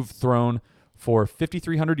 You've thrown for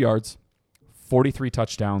 5,300 yards, 43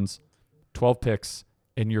 touchdowns, 12 picks,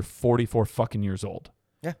 and you're 44 fucking years old.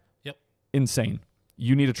 Yeah. Yep. Insane.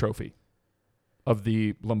 You need a trophy of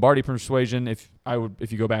the Lombardi persuasion. If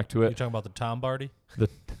you go back to You it, talking about the Tom Barty?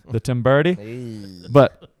 the Tim Barty. Hey.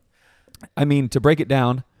 But I mean, to break it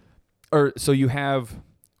down, so you have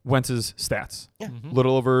Wentz's stats. Yeah. Mhm.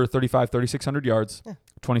 Little over 3,600 yards,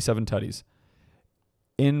 27 tutties.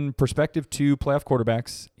 In perspective to playoff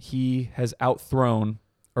quarterbacks, he has outthrown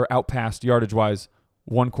or outpassed yardage-wise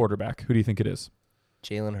one quarterback. Who do you think it is?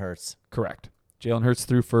 Jalen Hurts. Correct. Jalen Hurts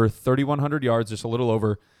threw for 3,100 yards, just a little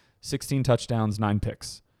over, 16 touchdowns, 9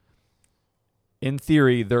 picks. In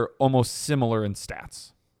theory, they're almost similar in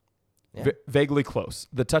stats. Yeah. Vaguely close.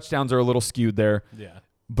 The touchdowns are a little skewed there, Yeah.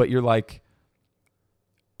 but you're like,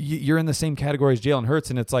 you're in the same category as Jalen Hurts,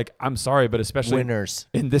 and it's like, I'm sorry, but especially Winners.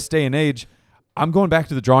 in this day and age, I'm going back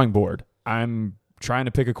to the drawing board. I'm trying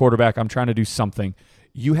to pick a quarterback. I'm trying to do something.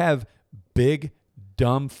 You have big,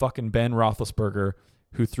 dumb fucking Ben Roethlisberger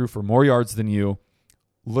who threw for more yards than you,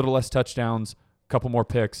 little less touchdowns, couple more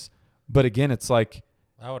picks. But again, it's like,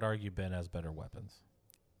 I would argue Ben has better weapons.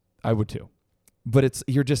 I would too. But it's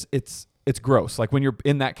gross. Like when you're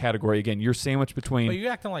in that category, again, you're sandwiched But between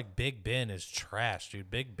you're acting like Big Ben is trash, dude.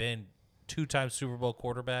 Big Ben, 2-time Super Bowl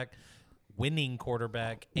quarterback, winning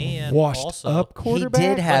quarterback, and washed also, up quarterback. He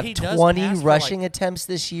did have he does 20 pass for, rushing attempts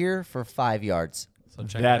this year for 5 yards. So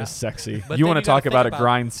check That it is out. sexy. But You then want you to gotta talk think about a about-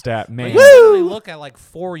 grind stat, But man. you literally look at like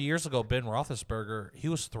 4 years ago, Ben Roethlisberger, he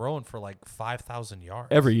was throwing for like 5,000 yards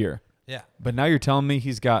Every year. Yeah, But now you're telling me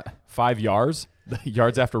he's got 5 yards,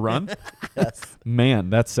 yards after run? Yes. Man,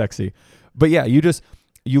 that's sexy. But yeah,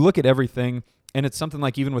 you look at everything, and it's something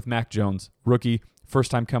like even with Mac Jones, rookie,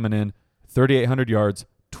 first time coming in, 3,800 yards,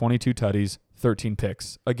 22 tutties, 13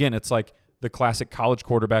 picks. Again, it's like the classic college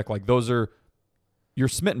quarterback. Like you're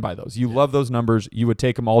smitten by those. You love those numbers. You would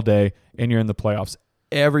take them all day, and you're in the playoffs.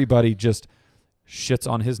 Everybody just shits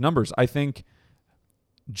on his numbers. I think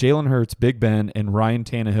Jalen Hurts, Big Ben, and Ryan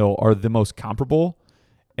Tannehill are the most comparable,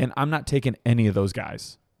 and I'm not taking any of those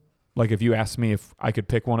guys. Like if you asked me if I could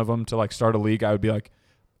pick one of them to like start a league, I would be like,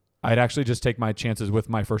 I'd actually just take my chances with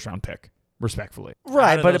my first round pick, respectfully.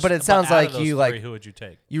 Right, Out of but those- but it sounds out of like those you three, like who would you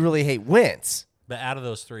take? you really hate Wentz. But out of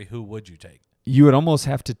those three, who would you take? You would almost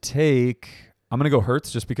have to take. I'm gonna go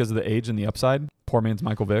Hurts just because of the age and the upside. Poor man's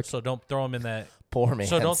Michael Vick. So don't throw him in that. Poor man.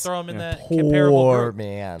 So don't throw him in Yeah. that comparable Poor group.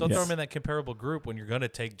 man. Don't throw Yes. him in that comparable group when you're going to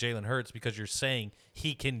take Jalen Hurts because you're saying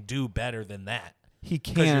he can do better than that. He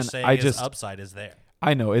Because you're can. saying I his just. upside is there.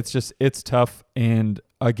 I know it's tough, and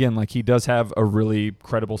again, like he does have a really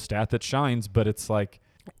credible stat that shines, but it's like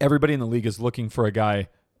everybody in the league is looking for a guy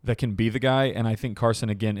that can be the guy, and I think Carson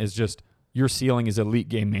again is just your ceiling is elite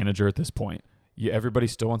game manager at this point. Everybody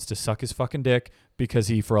still wants to suck his fucking dick because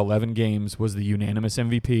he for 11 games was the unanimous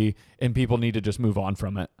MVP, and people need to just move on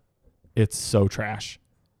from it. It's so trash.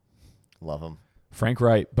 Love him. Frank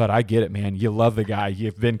Wright, but I get it, man. You love the guy.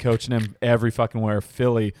 You've been coaching him every fucking where.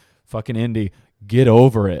 Philly, fucking Indy. Get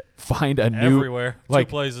over it. Find a new Everywhere. like,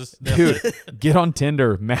 Two places. dude. Get on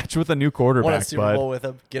Tinder. Match with a new Won a quarterback, Super bud. Bowl with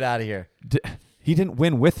him. Get out of here. He didn't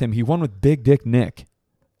win with him. He won with Big Dick Nick.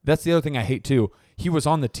 That's the other thing I hate too. He was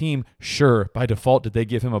on the team. Sure, by default, did they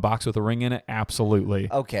give him a box with a ring in it?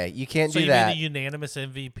 Absolutely. Okay, you can't So do you mean that. the unanimous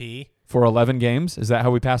MVP? For 11 games, is that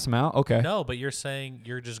how we pass him out? Okay. No, but you're saying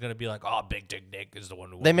you're just going to be like, oh, Big Dick Nick is the one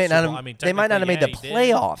who won They the may Super not Bowl. have. I mean, They might not have made the technically, yeah, he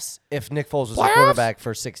did. playoffs if Nick Foles was a Playoffs? quarterback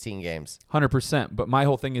for 16 games. 100%. But my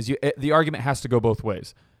whole thing is the argument has to go both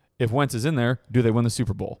ways. If Wentz is in there, do they win the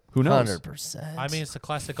Super Bowl? Who knows? 100%. I mean, it's the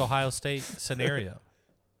classic Ohio State scenario.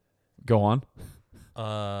 Go on.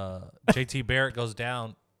 JT Barrett goes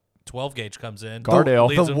down. 12 gauge comes in. Gardale.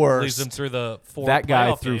 leads The him, worst. Leads him through the four That guy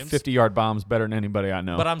playoff threw games. 50-yard bombs better than anybody I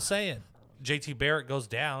know. But I'm saying JT Barrett goes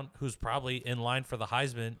down, who's probably in line for the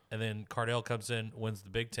Heisman, and then Cardale comes in, wins the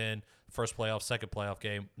Big Ten, first playoff, second playoff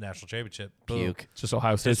game, national championship. Boom. Puke. It's just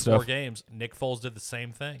Ohio State His 4 stuff. games. Nick Foles did the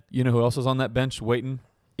same thing. You know who else was on that bench waiting,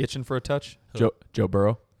 itching for a touch? Who? Joe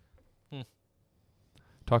Burrow. Hmm.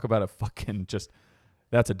 Talk about a fucking just –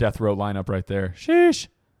 that's a death row lineup right there. Sheesh.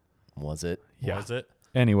 Was it? Yeah. Was it?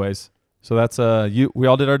 Anyways, so that's we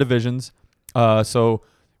all did our divisions. So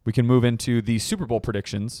we can move into the Super Bowl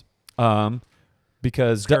predictions.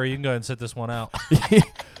 Because Scurry, you can go ahead and sit this one out.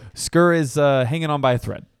 Skur is hanging on by a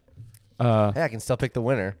thread. Hey, I can still pick the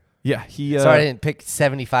winner. Yeah, he. Sorry, I didn't pick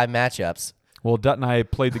 75 matchups. Well, Dutt and I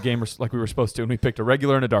played the game like we were supposed to, and we picked a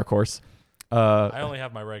regular and a dark horse. I only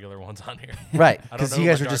have my regular ones on here. Right, I don't because know you who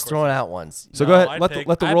guys my were just dark throwing horse out ones. So No, go ahead, I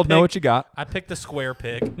let the world know what you got. I picked the square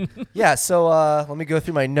pick. Yeah, so let me go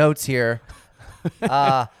through my notes here.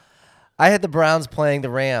 I had the Browns playing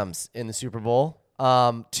the Rams in the Super Bowl.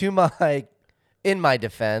 In my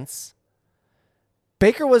defense,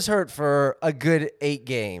 Baker was hurt for a good 8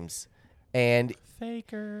 games, and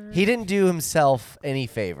Faker. he didn't do himself any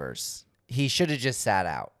favors. He should have just sat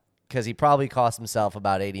out because he probably cost himself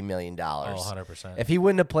about $80 million. Oh, 100%. If he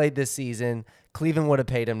wouldn't have played this season, Cleveland would have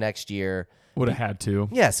paid him next year. Would have had to.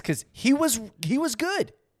 Yes, because he was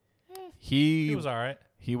good. He was all right.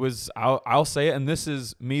 He was. I'll say it, and this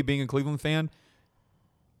is me being a Cleveland fan.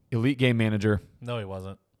 Elite game manager. No, he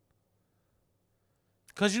wasn't.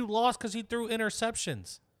 Because you lost because he threw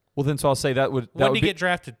interceptions. Well, then, so I'll say that would. When did he get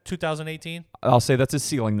drafted? 2018? I'll say that's his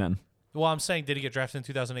ceiling then. Well, I'm saying, did he get drafted in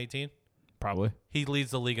 2018? Probably. He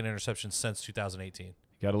leads the league in interceptions since 2018. You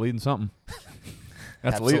got to lead in something.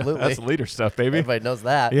 That's Absolutely. That's leader stuff, baby. Everybody knows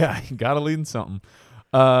that. Yeah, you got to lead in something.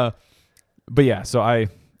 But yeah, so I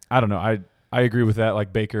don't know. I agree with that.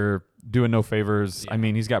 Like Baker doing no favors. Yeah. I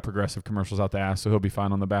mean, he's got progressive commercials out the ass, so he'll be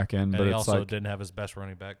fine on the back end. And but he it's also like didn't have his best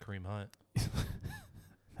running back, Kareem Hunt.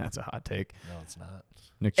 that's a hot take. No, it's not.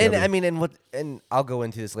 Nick And Chubb. I mean, and I'll go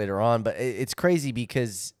into this later on, but it's crazy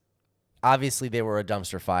because obviously they were a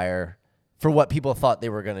dumpster fire for what people thought they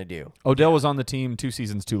were going to do. Odell was on the team 2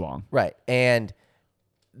 seasons too long. Right. And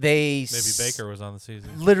they Maybe Baker was on the season.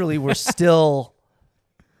 literally were still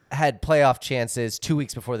had playoff chances 2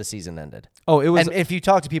 weeks before the season ended. Oh, it was. And if you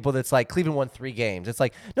talk to people that's like Cleveland won 3 games, it's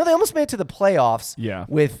like, no, they almost made it to the playoffs Yeah.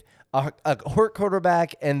 with a hurt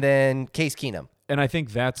quarterback and then Case Keenum. And I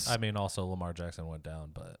think that's. I mean, also Lamar Jackson went down,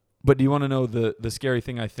 but But do you want to know the scary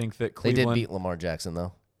thing? I think that They Cleveland did beat Lamar Jackson,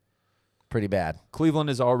 though. Pretty bad. Cleveland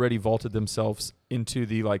has already vaulted themselves into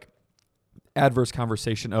the like adverse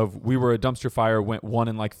conversation of we were a dumpster fire, went 1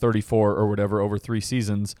 in like 34 or whatever over 3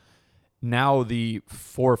 seasons. Now the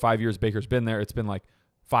 4 or 5 years Baker's been there, it's been like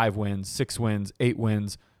 5 wins, 6 wins, 8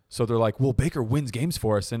 wins. So they're like, well, Baker wins games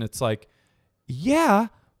for us. And it's like, yeah,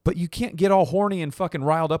 but you can't get all horny and fucking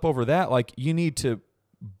riled up over that. Like, you need to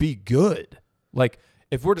be good. Like,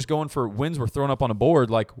 if we're just going for wins we're throwing up on a board,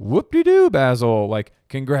 like, whoop-de-doo, Basil. Like,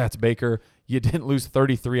 congrats, Baker. You didn't lose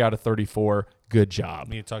 33 out of 34. Good job.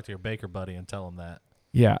 you need to talk to your Baker buddy and tell him that.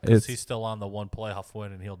 Yeah, Because he's still on the 1 playoff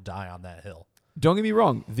win, and he'll die on that hill. don't get me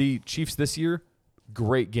wrong. The Chiefs this year,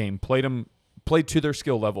 great game. Played to their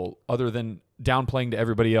skill level, other than downplaying to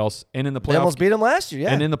everybody else. And in the They playoffs, almost beat him last year,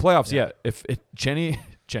 yeah. and in the playoffs, yeah. If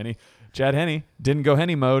Chad Henne didn't go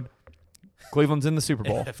Henne mode, Cleveland's in the Super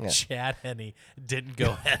Bowl. If Yeah. Chad Henne didn't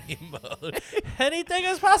go Henne mode, anything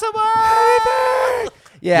is possible.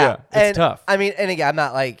 Yeah, it's and, tough. I mean, and again,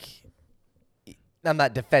 I'm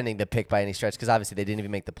not defending the pick by any stretch because obviously they didn't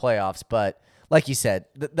even make the playoffs. But like you said,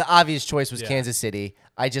 the obvious choice was Yeah. Kansas City.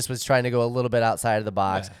 I just was trying to go a little bit outside of the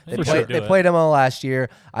box. Yeah, They for sure. played Do it. played them all last year.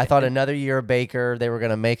 I thought another year of Baker, they were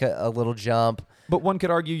going to make a little jump. But one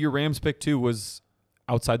could argue your Rams pick too was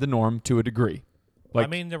outside the norm to a degree. Like, I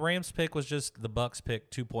mean, the Rams pick was just the Bucks pick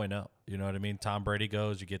 2.0. You know what I mean? Tom Brady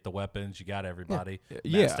goes, you get the weapons, you got everybody.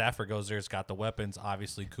 Yeah. Matt Stafford goes there, it's got the weapons.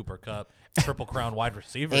 Obviously, Cooper Kupp, triple crown wide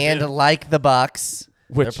receiver. And dude. like the Bucks,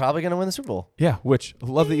 they're Which- probably going to win the Super Bowl. yeah, which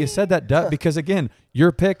love that you said that, Dutt, because again,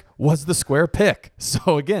 your pick was the square pick.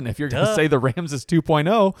 So again, if you're going to Duh. say the Rams is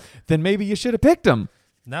 2.0, then maybe you should have picked them.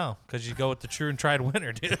 No, because you go with the true and tried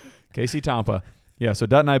winner, dude. Casey Tampa. Yeah, so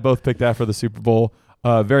Dutt and I both picked that for the Super Bowl.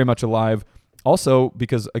 Very much alive. Also,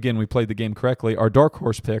 because, again, we played the game correctly, our dark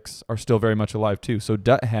horse picks are still very much alive, too. So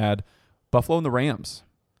Dutt had Buffalo and the Rams.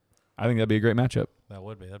 I think that'd be a great matchup.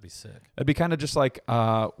 That'd be sick. That'd be kind of just like,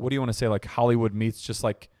 what do you want to say, like Hollywood meets just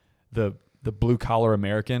like the blue-collar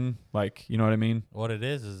American. Like, you know what I mean? What it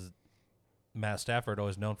is Matt Stafford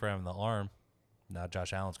always known for having the arm. Now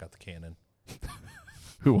Josh Allen's got the cannon.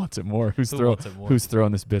 Who wants it more? Who wants it more? Who's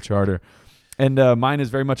throwing this bitch harder? And mine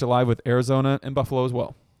is very much alive with Arizona and Buffalo as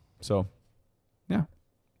well. So, yeah,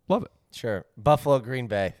 love it. Sure. Buffalo, Green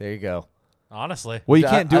Bay. There you go. Honestly. Well, you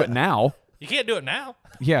can't do it now. You can't do it now.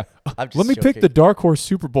 Yeah. I'm just Let me pick joking. the dark horse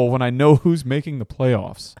Super Bowl when I know who's making the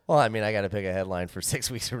playoffs. Well, I mean, I got to pick a headline for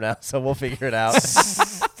 6 weeks from now, so we'll figure it out.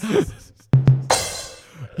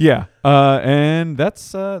 Yeah. And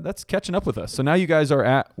that's catching up with us. So now you guys are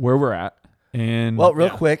at where we're at. And Well, real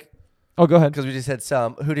Yeah. quick, Oh, go ahead. Because we just had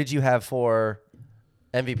some. Who did you have for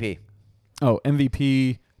MVP? Oh,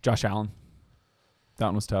 MVP, Josh Allen. That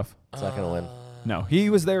one was tough. It's not going to win. No, he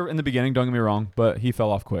was there in the beginning, don't get me wrong, but he fell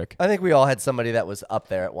off quick. I think we all had somebody that was up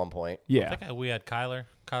there at one point. Yeah. I think we had Kyler.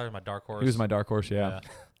 Kyler's my dark horse. He was my dark horse, yeah.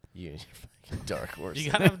 You fucking dark horse.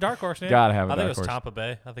 You gotta have a dark horse, man. Gotta have a I think dark it was horse. Tampa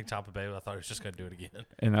Bay. I think Tampa Bay. I thought he was just gonna do it again.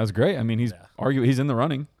 And that was great. I mean, he's he's in the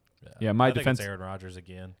running. Yeah, my I think defense. it's Aaron Rodgers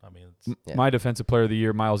again. I mean, it's, Yeah. My defensive player of the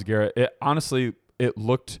year, Myles Garrett. Honestly, it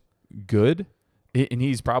looked good, and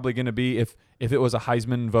he's probably going to be if it was a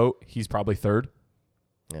Heisman vote, he's probably third.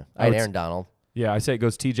 Yeah. I I had would Aaron Donald. Yeah, I say it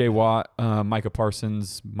goes T.J. Watt, Micah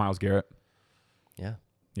Parsons, Myles Garrett. Yeah.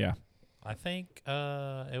 Yeah, I think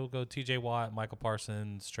it will go T.J. Watt, Michael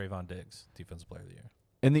Parsons, Trayvon Diggs, defensive player of the year.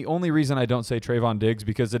 and the only reason I don't say Trayvon Diggs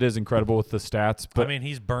because it is incredible with the stats, but I mean,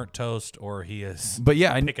 he's burnt toast or he is but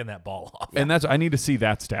yeah, picking that ball off. and I need to see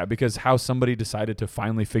that stat because how somebody decided to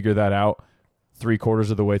finally figure that out 3/4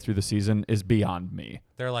 of the way through the season is beyond me.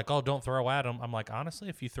 They're like, oh, don't throw at him. I'm like, honestly,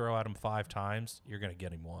 if you throw at him 5 times, you're gonna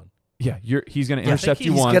get him one. Yeah, he's going to Yeah, I intercept think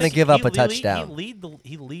you he's once. gonna give up a touchdown.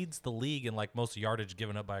 He leads the league in like most yardage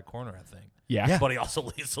given up by a corner, I think. Yeah. But he also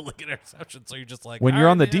leads the league in interception. So you're just like, When all you're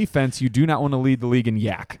right, on the man. defense, you do not want to lead the league in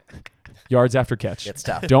yak. Yards after catch. It's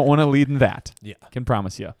tough. Don't want to lead in that. Yeah. Can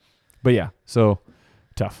promise you. But yeah, so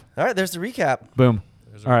tough. All right, there's the recap. Boom.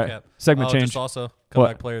 There's a All right. recap. Segment change. Just also What?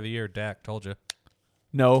 comeback player of the year, Dak. Told you.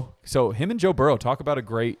 No. So him and Joe Burrow, talk about a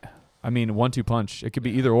great, 1-2 punch. It could be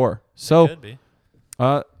either or. So Could be.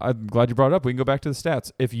 I'm glad you brought it up. We can go back to the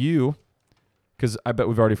stats. If you, because I bet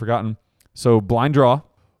we've already forgotten. So blind draw,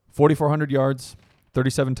 4,400 yards,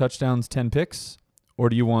 37 touchdowns, 10 picks, or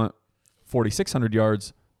do you want 4,600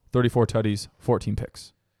 yards, 34 tutties, 14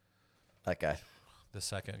 picks? That guy. The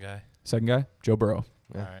second guy. Second guy, Joe Burrow.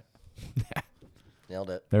 All right. Nailed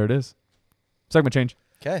it. There it is. Segment change.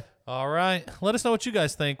 Okay. All right. Let us know what you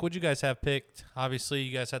guys think. What'd you guys have picked? Obviously,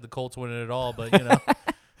 you guys had the Colts winning it all, but, you know,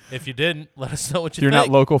 if you didn't, let us know what you You're think.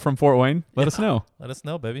 not local from Fort Wayne? Let us know. Let us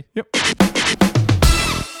know, baby. Yep.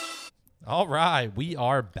 All right. We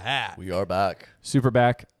are back. We are back. Super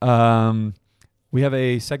back. We have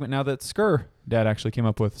a segment now that Skur Dad actually came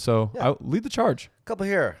up with. So Yeah. I'll lead the charge. Couple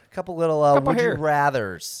here. Couple little Couple would here. you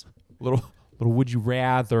rathers. Little would you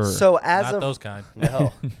rather. So as Not of those kind.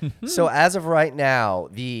 no. So as of right now,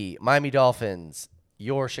 the Miami Dolphins,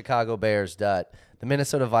 your Chicago Bears, the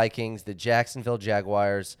Minnesota Vikings, the Jacksonville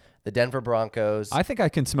Jaguars, the Denver Broncos, I think I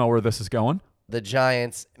can smell where this is going. the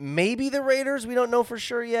Giants, maybe the Raiders. We don't know for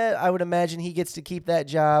sure yet. I would imagine he gets to keep that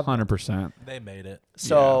job. 100%. They made it.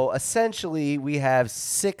 So essentially, we have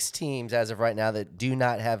 6 teams as of right now that do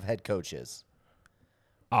not have head coaches.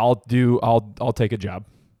 I'll take a job.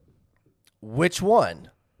 Which one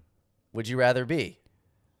would you rather be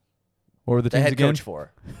What were the the teams head again? coach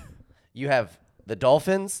for? You have the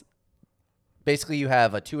Dolphins. Basically, you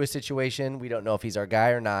have a Tua situation. We don't know if he's our guy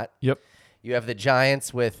or not. Yep. You have the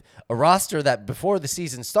Giants with a roster that before the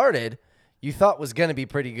season started, you thought was going to be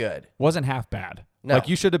pretty good. Wasn't half bad. No. Like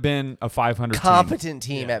you should have been a 500 team. Competent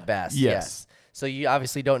team Yeah. at best. Yes. So you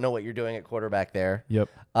obviously don't know what you're doing at quarterback there. Yep.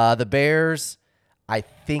 The Bears, I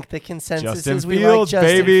think the consensus Justin is we Fields, like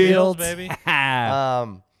Justin baby. Fields. baby.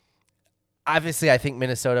 Obviously, I think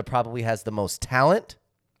Minnesota probably has the most talent.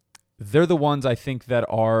 They're the ones I think that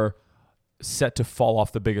are set to fall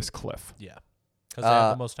off the biggest cliff. Yeah. Because they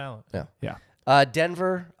have the most talent. Yeah.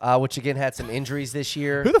 Denver, which again had some injuries this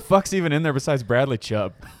year. Who the fuck's even in there besides Bradley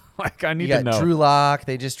Chubb? Like I need You to got know. Drew Lock.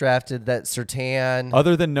 They just drafted that Surtain.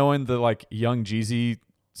 Other than knowing the like Young Jeezy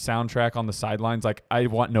soundtrack on the sidelines, like I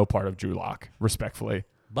want no part of Drew Lock, respectfully.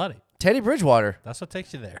 Buddy, Teddy Bridgewater. that's what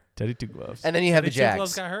takes you there. Teddy Two Gloves. And then you have Teddy the Two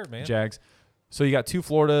Gloves Jags. got hurt, man. Jags. So you got 2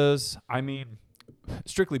 Floridas. I mean,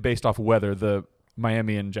 strictly based off of weather, the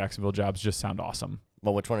Miami and Jacksonville jobs just sound awesome.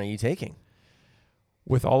 Well, which one are you taking?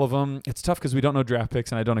 With all of them, it's tough because we don't know draft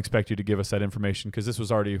picks, and I don't expect you to give us that information because this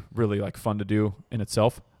was already really like fun to do in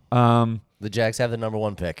itself. The Jags have the number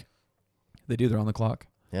 1 pick. They do. They're on the clock.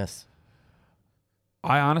 Yes.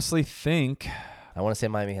 I honestly think I want to say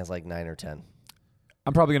Miami has like 9 or 10.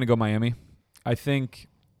 I'm probably going to go Miami. I think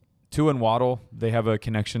Tua and Waddle, they have a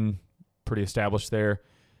connection pretty established there.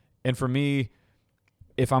 And for me,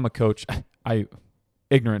 if I'm a coach,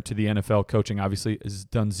 ignorant to the NFL coaching, obviously, has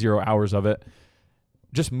done 0 hours of it.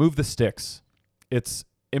 Just move the sticks. It's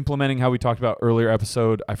implementing how we talked about earlier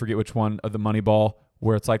episode, I forget which one, of the Moneyball,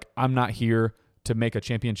 where it's like, I'm not here to make a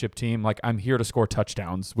championship team. Like, I'm here to score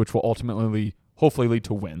touchdowns, which will ultimately, hopefully lead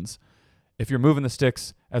to wins. If you're moving the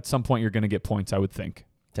sticks, at some point you're going to get points, I would think.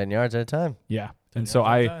 10 yards at a time. Yeah. And so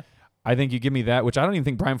I think you give me that, which I don't even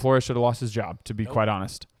think Brian Flores should have lost his job, to be quite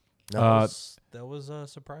honest. No. That was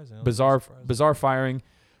surprising. That was surprising. Bizarre firing.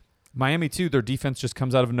 Miami too. Their defense just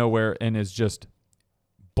comes out of nowhere and is just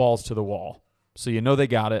balls to the wall. So you know they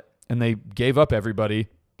got it, and they gave up everybody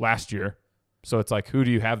last year. So it's like, who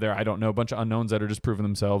do you have there? I don't know. A bunch of unknowns that are just proving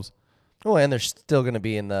themselves. Oh, and they're still going to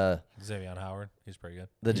be in the Xavier Howard. He's pretty good.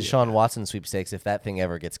 the Deshaun Watson sweepstakes if that thing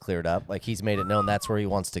ever gets cleared up. Like, he's made it known that's where he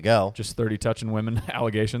wants to go. Just 30 touching women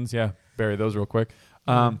allegations. Yeah, bury those real quick.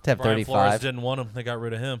 To have Brian Flores 35. didn't want him. They got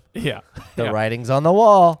rid of him. Yeah. The Yeah. writing's on the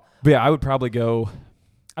wall. But yeah, I would probably go.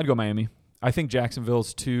 I'd go Miami. I think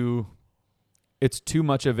Jacksonville's it's too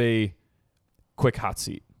much of a quick hot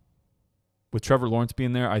seat. With Trevor Lawrence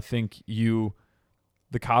being there, I think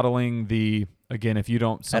the coddling, again, if you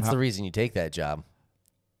don't somehow. That's the reason you take that job.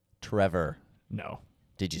 Trevor. No.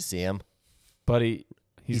 Did you see him? Buddy,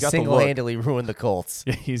 He he's got the look. single-handedly ruined the Colts.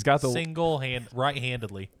 Yeah, he's got the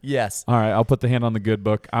Right-handedly. Yes. All right, I'll put the hand on the good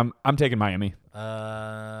book. I'm taking Miami.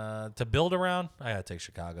 To build around, I gotta take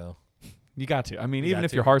Chicago. You got to. I mean, You even got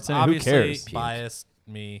if to. your heart's in it, who Obviously, cares? biased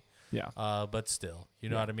me. Yeah. But still, you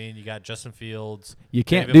know what I mean. You got Justin Fields. You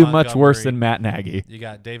can't David do much worse Montgomery. than Matt Nagy. You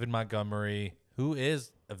got David Montgomery, who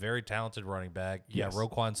is a very talented running back. You Yes. got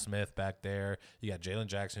Roquan Smith back there. You got Jalen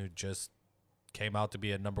Jackson, who just came out to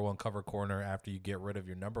be a number one cover corner after you get rid of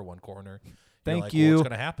your number one corner. Thank like, you. Well, what's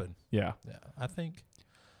going to happen? Yeah. Yeah, I think.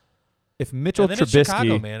 If Mitchell And then it's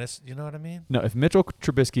Chicago, Trubisky, man. It's, you know what I mean? no, if Mitchell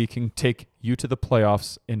Trubisky can take you to the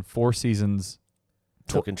playoffs in 4 seasons,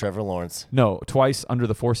 Took Trevor Lawrence. no, twice under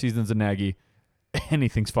the 4 seasons of Nagy,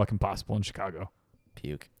 anything's fucking possible in Chicago.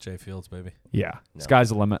 Puke. Jay Fields, baby. Yeah, No. sky's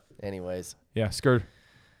the limit. Anyways. Yeah, Skirt,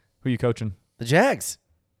 who you coaching? The Jags.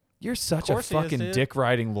 You're such a course he is, fucking dude. dick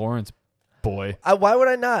riding Lawrence boy. Why would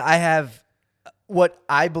I not? I have what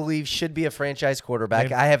I believe should be a franchise quarterback.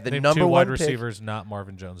 Name- I have the name number 2 one wide pick. receivers, not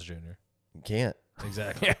Marvin Jones Jr. Can't.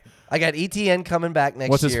 Exactly. I got ETN coming back next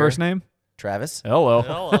What's year. his first name? Travis. Hello.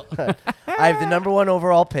 Hello. I have the number one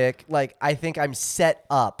overall pick. Like, I think I'm set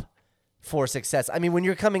up for success. I mean, when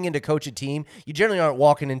you're coming in to coach a team, you generally aren't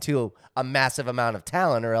walking into a massive amount of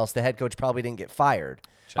talent, or else the head coach probably didn't get fired.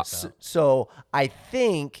 Checks out. So I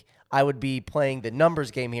think I would be playing the numbers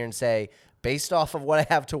game here and say, based off of what I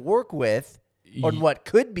have to work with, or what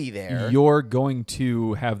could be there, You're going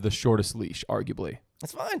to have the shortest leash, arguably.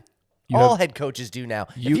 that's fine. You All have- head coaches do now.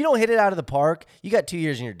 If You- you don't hit it out of the park, you got 2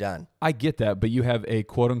 years and you're done. I get that, but you have a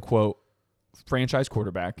quote unquote franchise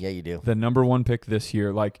quarterback. Yeah, you do. The number one pick this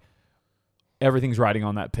year. Like, everything's riding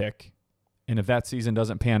on that pick. And if that season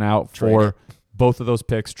doesn't pan out Trade for it. both of those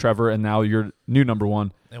picks, Trevor and now your new number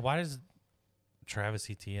one, And why does Travis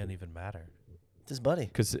Etienne even matter? It's his buddy.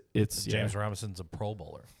 because it's James Robinson's a Pro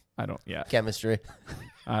Bowler. I don't Chemistry.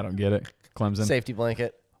 I don't get it. Clemson, Safety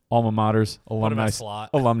blanket. alma maters, Put him alumni, at slot.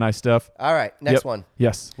 alumni stuff. All right, next Yep. one.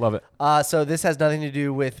 Yes, love it. So this has nothing to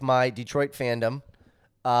do with my Detroit fandom,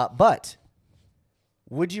 but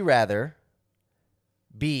would you rather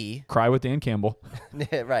be Cry with Dan Campbell.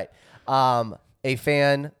 right a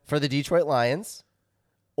fan for the Detroit Lions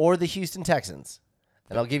or the Houston Texans?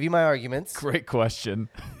 And I'll give you my arguments. Great question.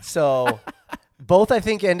 So both, I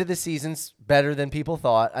think, ended the seasons better than people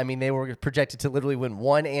thought. I mean, they were projected to literally win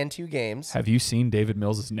 1 and 2 games. Have you seen David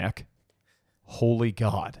Mills' neck? Holy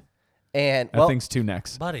God. And That well, thing's 2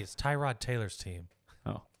 necks. Buddy, it's Tyrod Taylor's team.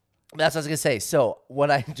 Oh. that's what I was going to say. So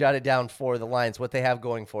what I jotted down for the Lions, what they have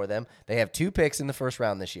going for them, they have 2 picks in the first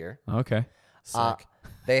round this year. Okay. Sick.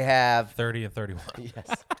 They have 30 and 31.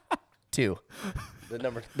 yes, 2,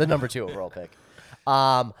 the number 2 overall pick.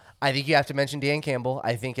 I think you have to mention Dan Campbell.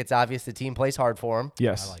 I think it's obvious the team plays hard for him.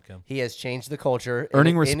 Yes. I like him. He has changed the culture.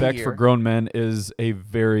 Earning in a respect for year. grown men is a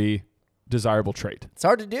very desirable trait. It's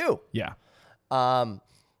hard to do. Yeah. And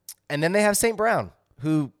then they have St. Brown,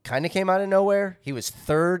 who kind of came out of nowhere. He was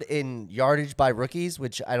 3rd in yardage by rookies,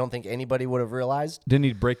 which I don't think anybody would have realized. Didn't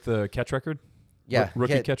he break the catch record? Yeah,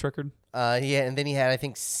 Rookie he had- catch record? And then he had, I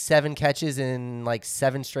think, 7 catches in like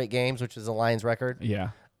 7 straight games, which is a Lions record. Yeah.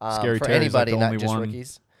 For Terry's like anybody, the not only just one.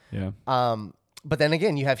 rookies. Yeah. But then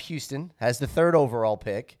again, you have Houston has the 3rd overall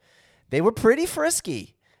pick. They were pretty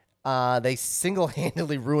frisky. They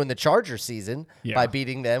single-handedly ruined the Chargers season Yeah. by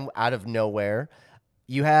beating them out of nowhere.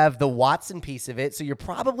 You have the Watson piece of it, so you're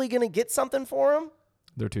probably going to get something for him.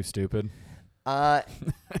 They're too stupid.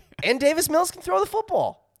 And Davis Mills can throw the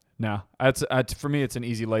football. No. That's for me, it's an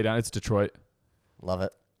easy laydown. It's Detroit. Love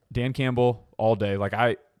it. Dan Campbell all day. Like,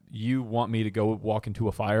 you want me to go walk into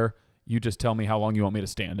a fire, you just tell me how long you want me to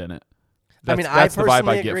stand in it. I mean, That's I the vibe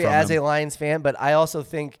personally I get agree from as him. a Lions fan, but I also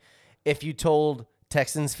think if you told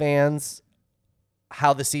Texans fans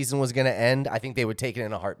how the season was going to end, I think they would take it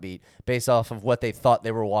in a heartbeat based off of what they thought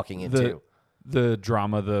they were walking into. The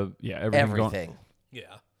drama, everything. Everything. Yeah.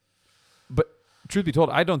 truth be told,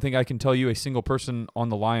 I don't think I can tell you a single person on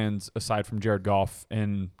the Lions aside from Jared Goff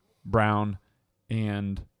and Brown,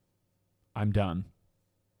 and I'm done.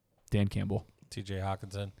 Dan Campbell. T.J.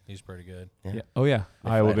 Hawkinson, he's pretty good. Yeah. Oh yeah,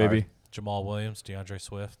 They Iowa fight baby. hard. Jamal Williams, DeAndre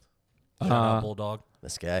Swift, shout out Bulldog.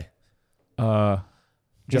 This guy.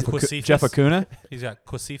 Jeff Quasifus. Jeff Acuna, He's got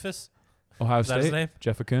Quasifus. Ohio Is that State. his name?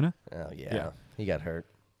 Jeff Acuna. Oh, yeah. Yeah. He got hurt.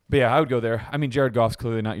 But yeah, I would go there. I mean, Jared Goff's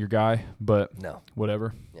clearly not your guy, but No.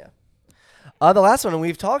 whatever. The last one, and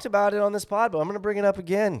we've talked about it on this pod, but I'm going to bring it up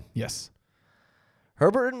again. Yes.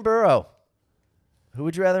 Herbert and Burrow. Who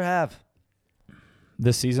would you rather have?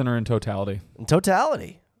 This season or in totality? In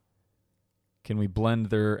totality. Can we blend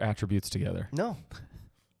their attributes together? No.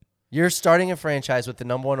 You're starting a franchise with the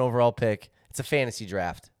number 1 overall pick. It's a fantasy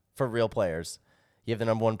draft for real players. You have the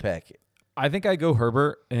number 1 pick. I think I go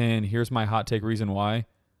Herbert, and here's my hot take reason why.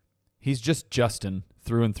 He's just Justin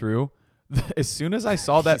through and through. As soon as I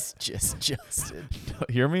saw that, He's just Justin.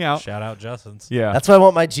 hear me out. Shout out Justin's. Yeah. That's why I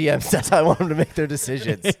want my GMs. That's how I want them to make their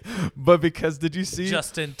decisions. But because did you see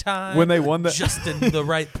Just in time. when they won the Just in the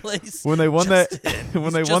right place. when they won Justin. that when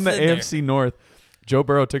He's they won the just in there. AFC North, Joe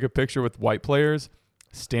Burrow took a picture with white players,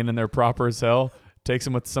 standing there proper as hell, takes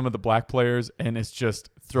him with some of the black players, and it's just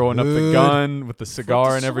throwing up the Good. gun with the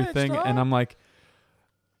cigar the and switch, everything. dog. And I'm like,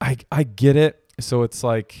 I get it. So it's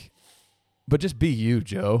like, but just be you,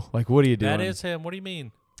 Joe. Like, what are you doing? That is him. What do you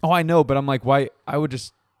mean? Oh, I know, but I'm like, why? I would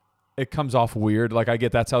just. It comes off weird. Like, I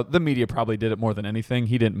get that's how the media probably did it more than anything.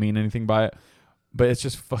 He didn't mean anything by it, but it's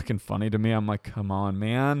just fucking funny to me. I'm like, come on,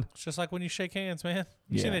 man. It's just like when you shake hands, man.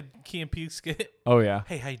 You Yeah. seen a Key and Peele skit? Oh yeah.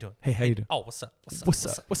 Hey, how you doing? Hey, how you doing? Oh, what's up? What's up? What's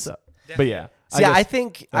up? What's up? But yeah, See, I just-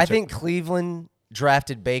 think that's it. Cleveland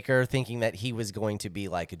drafted Baker thinking that he was going to be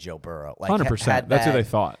like a Joe Burrow. Like 100%. had That's what that- they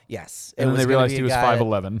thought. Yes. And then they gonna realized be he a was guy that-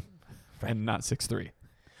 5'11" and not 6'3".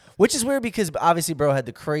 Which is weird because obviously Burrow had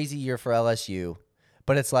the crazy year for LSU,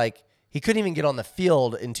 but it's like he couldn't even get on the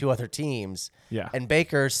field in 2 other teams. Yeah. And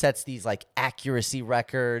Baker sets these like accuracy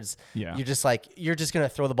records. Yeah. You're just going to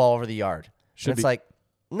throw the ball over the yard. Should And it's be- like,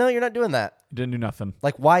 no, you're not doing that. Didn't do nothing.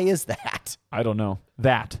 Like, why is that? I don't know.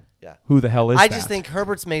 That. Yeah. Who the hell is I that? just think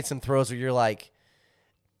Herbert's made some throws where you're like,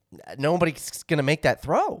 nobody's going to make that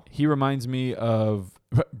throw. He reminds me of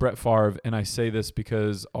Brett Favre, and I say this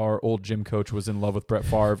because our old gym coach was in love with Brett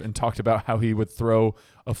Favre and talked about how he would throw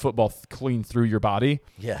a football clean through your body.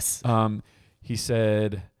 Yes. He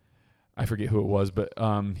said, I forget who it was, but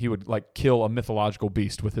he would like kill a mythological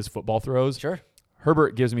beast with his football throws. Sure.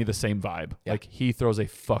 Herbert gives me the same vibe. Yeah. Like he throws a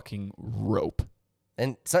fucking rope.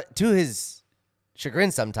 And so, to his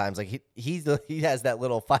chagrin sometimes, like he has that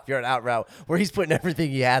little 5-yard out route where he's putting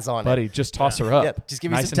everything he has on Buddy, just toss her up. Yep, just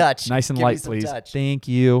give me Nice some and- touch. Nice and Give me light, some please. touch. Thank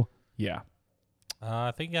you. Yeah.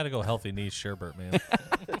 I think you got to go healthy knees, Sherbert,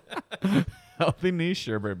 man. Healthy knee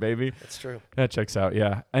Sherbert, baby. That's true. That checks out,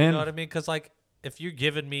 yeah. You And know what I mean? Because, like, if you're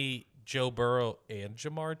giving me Joe Burrow and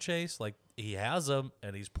Jamar Chase, like, he has them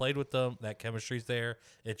and he's played with them. That chemistry's there.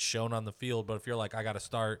 It's shown on the field. But if you're like, I got to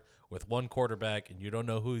start with one quarterback and you don't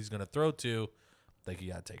know who he's going to throw to, I think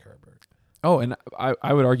you got to take Herbert. oh, and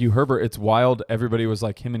I would argue Herbert, it's wild. Everybody was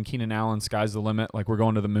like him and Keenan Allen, sky's the limit. Like we're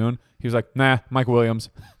going to the moon. He was like, nah, Mike Williams.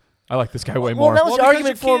 I like this guy way Well, more. that was the because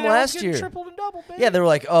argument your for him Keenan Allen's last getting year. Tripled and doubled, baby. Yeah, they were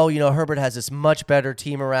like, oh, Herbert has this much better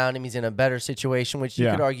team around him. He's in a better situation, which you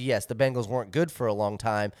Yeah. could argue, yes, the Bengals weren't good for a long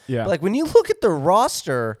time. Yeah. But like when you look at the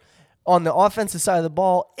roster on the offensive side of the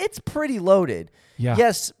ball, it's pretty loaded. Yeah.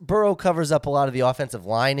 Yes, Burrow covers up a lot of the offensive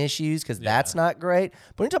line issues because that's not great.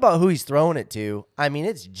 But when you talk about who he's throwing it to, I mean,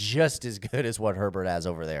 it's just as good as what Herbert has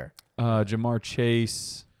over there. Jamar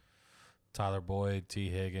Chase. Tyler Boyd, T.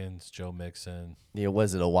 Higgins, Joe Mixon.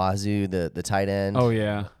 Was it Owazu, the tight end? Oh,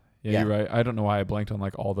 yeah. Yeah, Yeah. you're right. I don't know why I blanked on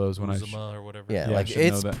like all those when Uzuma or whatever. yeah, yeah, I like should know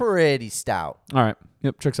it's that. pretty stout. All right.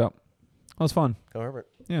 Yep, checks out. That was fun. Go Herbert.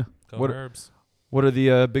 Yeah. Go What Herbs. What are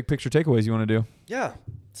the big picture takeaways you want to do? Yeah.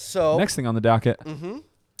 So Next thing on the docket.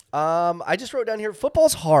 I just wrote down here,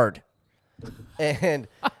 football's hard. And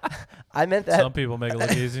I meant that, Some people make it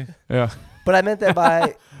look easy. Yeah. but I meant that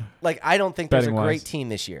by, like, I don't think there's a Betting-wise. great team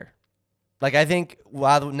this year. Like, I think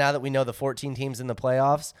now that we know the 14 teams in the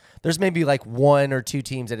playoffs, there's maybe like 1 or 2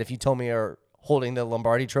 teams that if you told me are holding the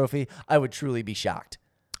Lombardi trophy, I would truly be shocked.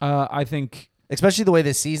 I think Especially the way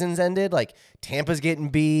this season's ended. Like, Tampa's getting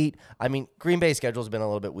beat. I mean, Green Bay's schedule's been a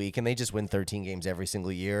little bit weak, and they just win 13 games every single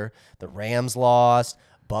year. The Rams lost.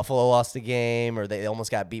 Buffalo lost a game, or they almost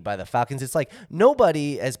got beat by the Falcons. It's like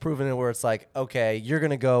nobody has proven it where it's like, okay, you're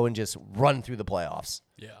going to go and just run through the playoffs.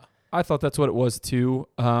 Yeah. I thought that's what it was too.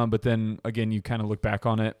 But then again, you kind of look back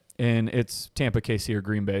on it, and it's Tampa, KC, or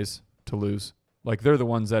Green Bay's to lose. Like they're the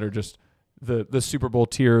ones that are just the Super Bowl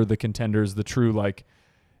tier, the contenders, the true like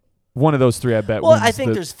one of those three, I bet. Well, wins I think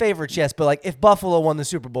the- there's favorites, yes, but like if Buffalo won the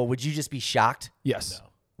Super Bowl, would you just be shocked? yes.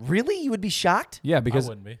 Really? You would be shocked? Yeah, I because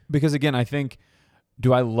wouldn't be. again, I think,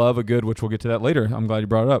 do I love a good, which we'll get to that later. I'm glad you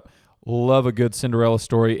brought it up. Love a good Cinderella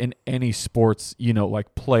story in any sports,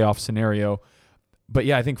 like playoff scenario. But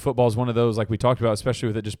yeah, I think football is one of those, like we talked about, especially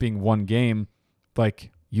with it just being one game.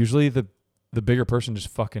 Like usually the bigger person just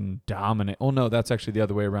fucking dominate. Oh no, that's actually the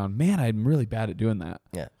other way around. Man, I'm really bad at doing that.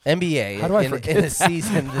 Yeah. NBA. How do I in forget a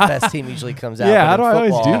season, the best team usually comes out. Yeah, but how in do I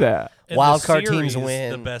always football, do that? In Wild the card teams series,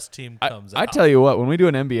 win. The best team I comes out. tell you what, when we do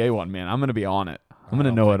an NBA one, man, I'm going to be on it. I'm going to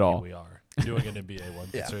I don't know it think all. We are doing an NBA one,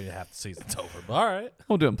 considering half the season's over. But all right.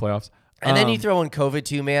 We'll do it in playoffs. And then you throw in COVID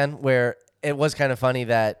too, man, where it was kind of funny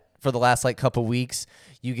that for the last like couple weeks,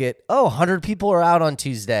 you get, 100 people are out on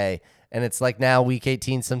Tuesday. And it's like now week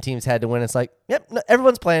 18, some teams had to win. It's like, yep, no,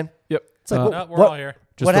 everyone's playing. Yep. It's like, No, we're all here.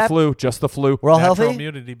 Just what the happened? flu. Just the flu. We're all Natural healthy?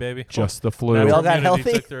 immunity, baby. Just the flu. Natural We all got immunity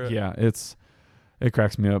healthy? took through it. Yeah, it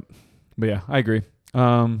cracks me up. But yeah, I agree.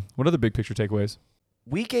 What are the big picture takeaways?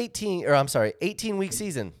 Week 18, 18-week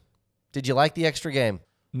season. Did you like the extra game?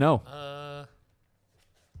 No.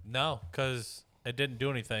 No, because it didn't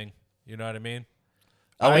do anything. You know what I mean?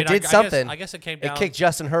 Oh, I mean, it did I something. I guess it came down. It kicked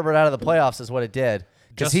Justin Herbert out of the playoffs is what it did.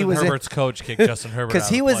 Because Justin Herbert's coach kicked Justin Herbert Because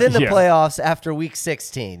out he of was the in the Yeah. playoffs after week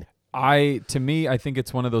 16. I think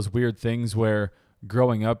it's one of those weird things where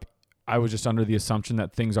growing up, I was just under the assumption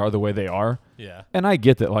that things are the way they are. Yeah. And I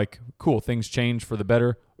get that, like, cool, things change for the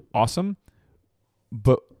better. Awesome.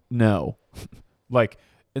 But no. Like,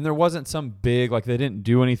 and there wasn't some big, like, they didn't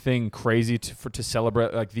do anything crazy to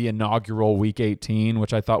celebrate, like, the inaugural week 18,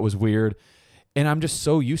 which I thought was weird. And I'm just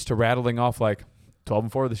so used to rattling off, like,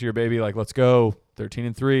 12-4 this year, baby. Like, let's go.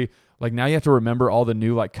 13-3. Like, now you have to remember all the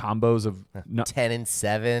new, like, combos of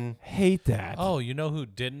 10-7. hate that. Oh, you know who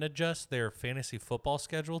didn't adjust their fantasy football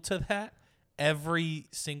schedule to that? Every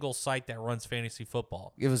single site that runs fantasy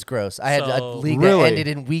football. It was gross. I had a So- league Really? that ended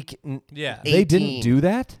in week Yeah. 18. They didn't do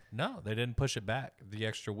that? No, they didn't push it back the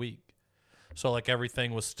extra week. So, like,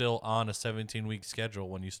 everything was still on a 17-week schedule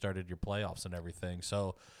when you started your playoffs and everything.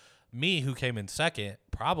 So, me, who came in second,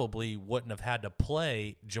 probably wouldn't have had to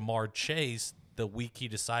play Jamar Chase the week he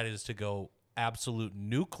decided to go absolute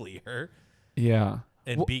nuclear Yeah.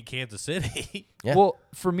 and beat Kansas City. Yeah. Well,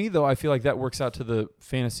 for me, though, I feel like that works out to the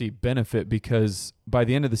fantasy benefit because by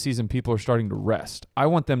the end of the season, people are starting to rest. I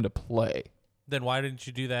want them to play. Then why didn't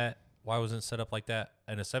you do that? Why wasn't it set up like that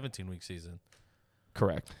in a 17-week season?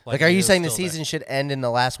 Correct. Like, are it you was saying the still there. season should end in the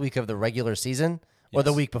last week of the regular season or the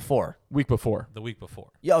Yes. week before? Week before. The week before.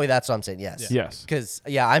 Yeah, oh, that's what I'm saying. Yes. Yes. Because,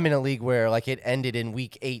 yeah, I'm in a league where, like, it ended in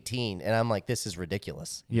week 18, and I'm like, this is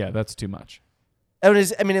ridiculous. Yeah, that's too much. It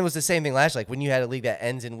was the same thing last year. Like, when you had a league that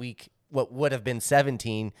ends in week, what would have been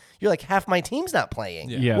 17, you're like, half my team's not playing.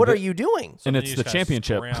 Yeah, What but- are you doing? And then it's you the just gotta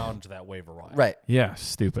championship. Scrounge that waiver wire. Right. Yeah,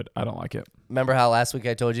 stupid. I don't like it. Remember how last week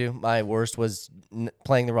I told you my worst was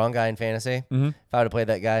playing the wrong guy in fantasy? Mm-hmm. If I would have played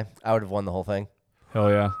that guy, I would have won the whole thing.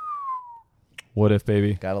 Hell yeah. What if,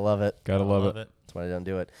 baby? Gotta love it. Gotta love it. That's why I don't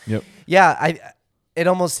do it. Yep. Yeah, it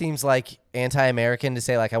almost seems like anti-American to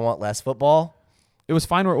say, like, I want less football. It was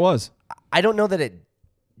fine where it was. I don't know that it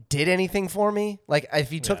did anything for me. Like,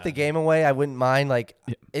 if you took the game away, I wouldn't mind. Like,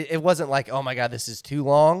 it wasn't like, oh my God, this is too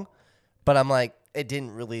long. But I'm like, it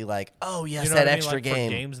didn't really like, oh yes, You know that what I mean? extra Like,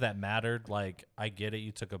 game. For games that mattered, like, I get it.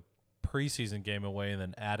 You took a preseason game away and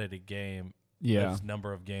then added a game. Yeah. The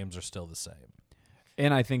number of games are still the same.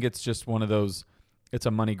 And I think it's just one of those, it's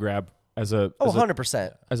a money grab as a, Oh, as a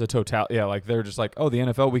 100%. as a total. Yeah, like they're just like, oh, the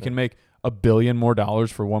NFL, we can make $1 billion more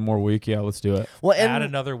for one more week. Yeah, let's do it. Well, Add and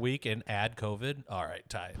another week and add COVID. All right,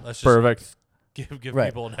 Ty. Let's just Perfect. give Right.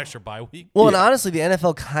 people an extra bye week. well, and honestly, the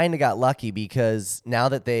NFL kind of got lucky because now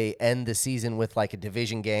that they end the season with like a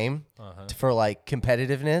division game for like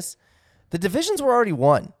competitiveness, the divisions were already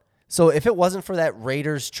won. So if it wasn't for that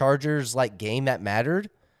Raiders Chargers like game that mattered,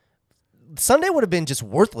 Sunday would have been just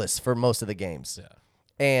worthless for most of the games. Yeah.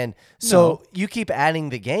 And so you keep adding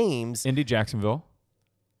the games. Indy, Jacksonville.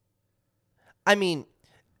 I mean,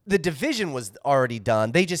 the division was already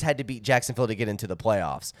done. They just had to beat Jacksonville to get into the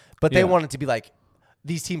playoffs. But they Yeah. wanted to be like,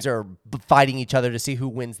 these teams are fighting each other to see who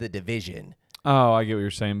wins the division. Oh, I get what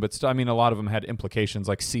you're saying, but still, I mean, a lot of them had implications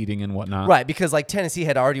like seeding and whatnot. Right, because like Tennessee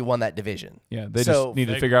had already won that division. Yeah, they So- just need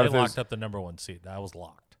to They, figure out they if there's. locked up the number one seed. That was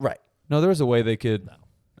locked. Right. No, there was a way they could.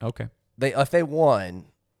 Okay. If they won,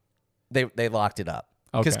 they locked it up.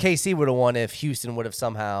 Because Okay. KC would have won if Houston would have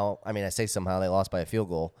somehow, I mean, I say somehow, they lost by a field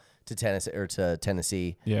goal to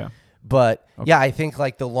Tennessee. Yeah. But yeah, I think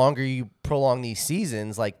like the longer you prolong these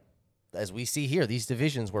seasons, like as we see here, these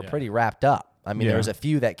divisions were pretty wrapped up. I mean, Yeah. there was a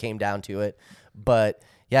few that came down to it, but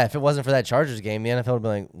Yeah, if it wasn't for that Chargers game, the NFL would be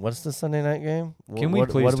like, "What's the Sunday night game?" Can we What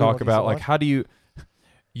please do talk want these about to like watch? how do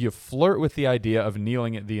you flirt with the idea of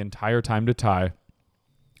kneeling it the entire time to tie?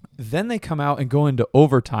 Then they come out and go into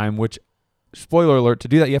overtime, which, spoiler alert, to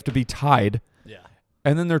do that you have to be tied, Yeah.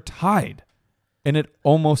 and then they're tied, and it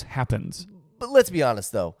almost happens. But let's be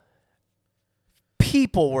honest, though.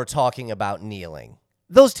 People were talking about kneeling.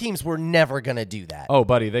 Those teams were never going to do that. Oh,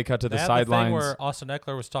 buddy, they cut to They the had the thing sidelines. where Austin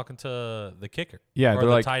Eckler was talking to the kicker. Yeah, or they're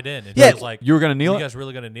the like, tight end. And Yeah, he was like, you were gonna kneel you it? guys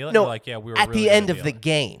really going to kneel it? No, They're like, yeah, we were at really the gonna end of kneel the it.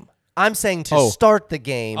 game. I'm saying to Oh. start the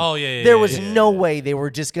game. Oh, yeah, There yeah, was yeah, no yeah. way they were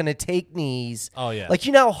just going to take knees. Oh, yeah. Like,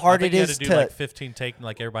 you know how I hard think it you is had to do to like 15 take,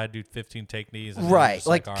 like everybody had to do 15 take knees. And then you're right, just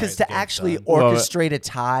like all because right, to the game's actually done. Love it. orchestrate a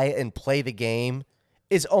tie and play the game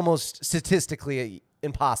is almost statistically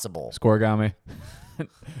impossible. Scoregami.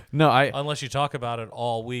 No, Unless you talk about it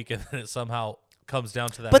all week and then it somehow comes down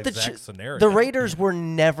to that But exact scenario. the Raiders were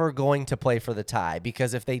never going to play for the tie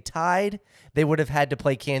because if they tied, they would have had to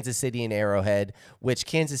play Kansas City and Arrowhead, which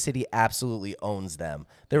Kansas City absolutely owns them.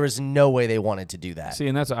 There was no way they wanted to do that. see,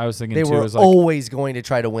 and that's what I was thinking They too. were Is like always going to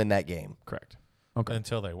try to win that game. correct. Okay.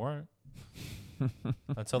 Until they weren't.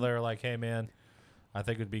 Until they were like, hey, man, I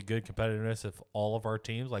think it would be good competitiveness if all of our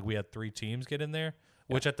teams, like we had 3 teams get in there,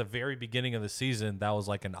 which at the very beginning of the season, that was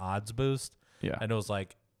like an odds boost. Yeah. And it was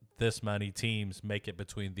like this many teams make it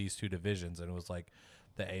between these 2 divisions. And it was like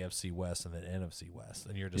the AFC West and the NFC West.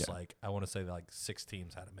 And you're just Yeah. like, I want to say like 6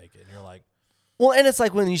 teams had to make it. And you're like, Well, and it's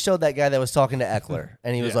like when you showed that guy that was talking to Eckler,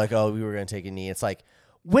 and he was Yeah. like, "Oh, we were going to take a knee." It's like,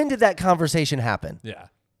 when did that conversation happen? yeah.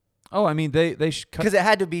 Oh, I mean they cut. Because it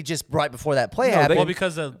had to be just right before that play No, happened. Well,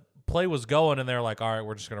 because the play was going and they're like, all right,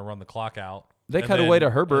 we're just going to run the clock out. They And cut then- away to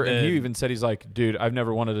Herbert, and he then- even said he's like, dude, I've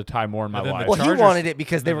never wanted to tie more in my And then the life. Well, he Chargers- wanted it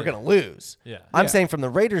because they were then going to lose. Yeah. I'm Yeah. saying from the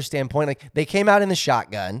Raiders' standpoint, like they came out in the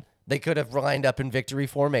shotgun. They could have lined up in victory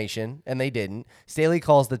formation, and they didn't. Staley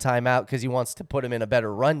calls the timeout because he wants to put him in a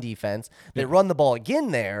better run defense. They run the ball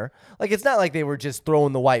again there. Like, it's not like they were just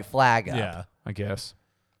throwing the white flag up. Yeah. I guess.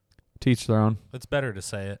 Teach their own. It's better to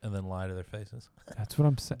say it and then lie to their faces. That's what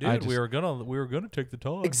I'm saying. Dude, we were gonna take the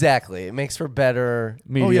time. Exactly. It makes for better.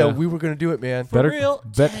 Media. Oh, yeah, we were going to do it, man. better, real?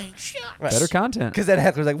 better content. Because then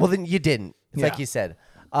Heckler's like, well, then you didn't. It's like Yeah. you said,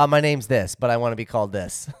 my name's this, but I want to be called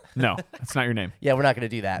this. No, that's not your name. Yeah, we're not going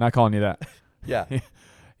to do that. Not calling you that. Yeah.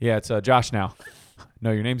 Yeah, it's Josh now.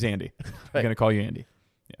 No, your name's Andy. I'm Right. gonna call you Andy.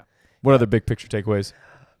 Yeah. What other big picture takeaways?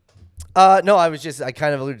 No, I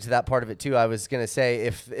kind of alluded to that part of it too. I was going to say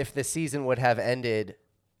if the season would have ended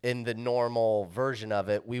in the normal version of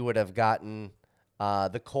it, we would have gotten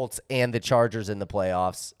the Colts and the Chargers in the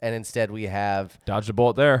playoffs. And instead we have Dodged a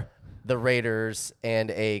bullet there. the Raiders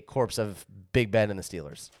and a corpse of Big Ben and the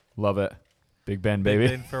Steelers. Love it. Big Ben, baby.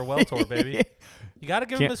 Big Ben farewell tour, baby. You got to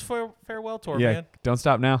give him Can't- this farewell tour, Yeah. man. Don't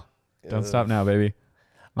stop now. Don't stop now, baby.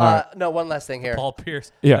 All right. No, one last thing here. Paul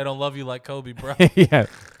Pierce. Yeah. I don't love you like Kobe, bro. Yeah.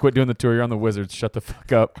 Quit doing the tour. You're on the Wizards. Shut the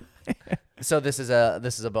fuck up. So this is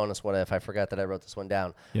a bonus what if. I forgot that I wrote this one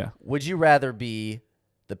down. Yeah. Would you rather be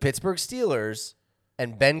the Pittsburgh Steelers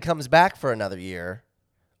and Ben comes back for another year,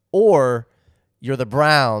 or you're the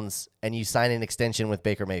Browns and you sign an extension with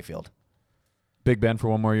Baker Mayfield? Big Ben for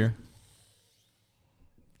one more year.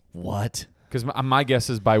 What? Because my guess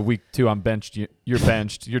is by week 2, I'm benched. You're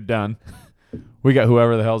benched. You're done. We got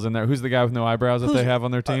whoever the hell's in there. Who's the guy with no eyebrows that they have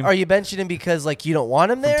on their team? Are you benching him because like you don't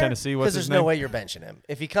want him there? Tennessee, what's Because his there's no name? way you're benching him.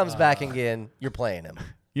 If he comes back again, you're playing him.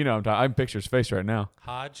 You know, I can picture his face right now.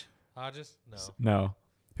 Hodges? No. No.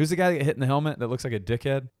 Who's the guy that get hit in the helmet that looks like a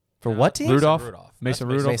dickhead? For what team? Rudolph? Mason Mason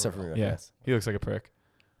Rudolph. Rudolph? Mason Rudolph, Yeah. yes. He looks like a prick.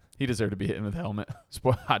 He deserved to be hit with a helmet.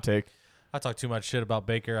 Hot take. I talk too much shit about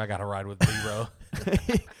Baker. I got to ride with Zero.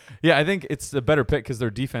 Yeah, I think it's the better pick because their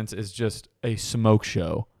defense is just a smoke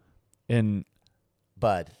show. And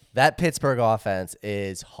Bud, that Pittsburgh offense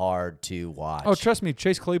is hard to watch. oh, trust me,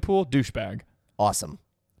 Chase Claypool, douchebag. Awesome.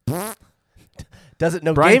 Doesn't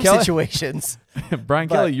know Brian game Kelly? situations. Brian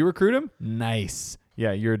But- Kelly, you recruit him? Nice.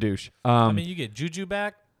 Yeah, you're a douche. I mean, you get Juju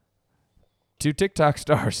back. 2 TikTok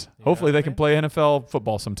stars. You Hopefully know they what I can mean? play NFL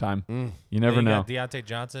football sometime. You never Then you know. got Deontay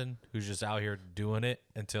Johnson, who's just out here doing it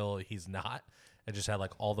until he's not, and just had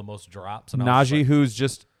like all the most drops. And I was Najee, just who's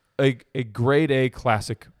just a grade A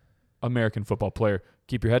classic American football player.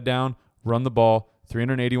 Keep your head down, run the ball,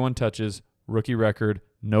 381 touches, rookie record,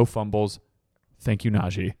 no fumbles. Thank you,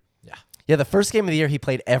 Najee. like, yeah. Yeah, the first game of the year, he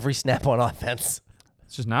played every snap on offense.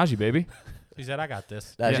 It's just Najee, baby. He said, "I got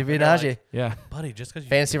this." Najee Yeah. be They're Najee. like, Yeah, buddy. Just because you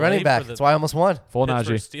Fantasy played running back. for the That's why I almost won. full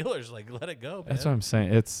Pittsburgh Najee. Steelers, like, let it go, man. That's what I'm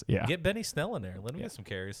saying. It's, yeah. Get Benny Snell in there. Let him get some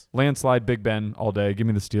carries. Landslide, Big Ben all day. Give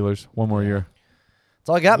me the Steelers. One more year. That's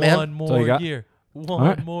all I got, man. One all you more got? year. right.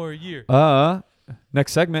 One more year.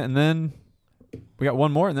 Next segment, and then We got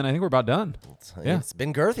one more, and then I think we're about done. Yeah. It's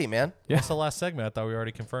been girthy, man. Yeah. What's the last segment? I thought we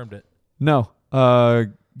already confirmed it. No.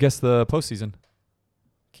 Guess the postseason.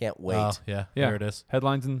 Can't wait. Oh, yeah. There it is.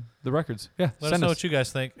 Headlines and the records. Yeah. Let us know what you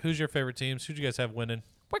guys think. Who's your favorite teams? Who do you guys have winning?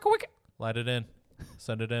 Light it in.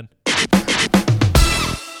 Send it in.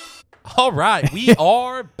 All right. We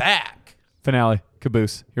are back. Finale.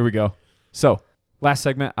 Caboose. Here we go. So, last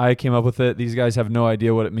segment, I came up with it. These guys have no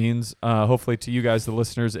idea what it means. Hopefully, to you guys, the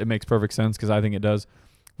listeners, it makes perfect sense because I think it does.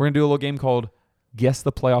 We're going to do a little game called Guess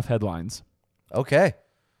the Playoff Headlines. Okay.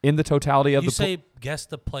 In the totality of You the say guess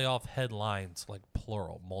the playoff headlines, like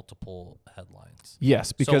plural, multiple headlines.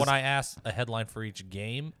 yes, because So when I asked a headline for each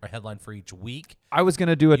game or headline for each week, I was going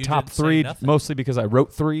to do a you top didn't say 3, nothing. mostly because I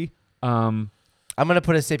wrote 3. I'm going to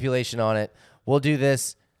put a stipulation on it. We'll do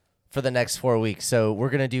this for the next 4 weeks. So we're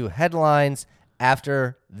going to do headlines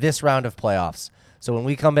after this round of playoffs. So when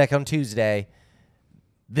we come back on Tuesday,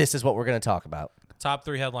 this is what we're going to talk about. top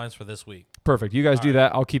 3 headlines for this week. Perfect. You guys do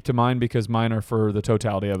that. I'll keep to mine because mine are for the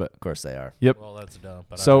totality of it. Of course they are. Yep. Well, that's dumb.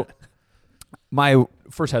 But So, my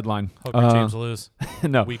first headline. hope your teams lose.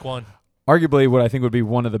 No. Week 1. Arguably, what I think would be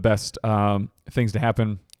one of the best things to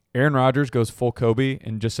happen. Aaron Rodgers goes full Kobe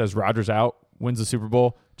and just says Rodgers out, wins the Super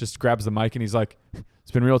Bowl, just grabs the mic and he's like, it's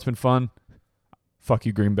been real, it's been fun. Fuck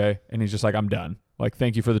you, Green Bay. And he's just like, I'm done. Like,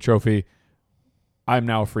 thank you for the trophy. I'm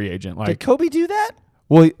now a free agent. Did Like, Kobe do that?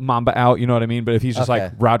 well, Mamba out, you know what I mean? But if he's just Okay.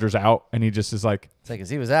 like Rodgers out and he just is like, It's like 'cause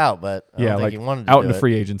he was out, but I yeah, don't think like he wanted to out do into it.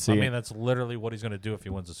 free agency. I mean, that's literally what he's going to do if he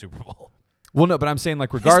wins the Super Bowl. Well, no, but I'm saying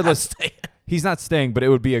like regardless, he's not staying, but it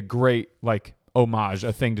would be a great like homage,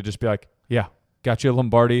 a thing to just be like, yeah, got you a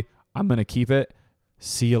Lombardi. I'm going to keep it.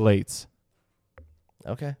 See you lates.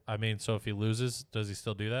 Okay. I mean, so if he loses, does he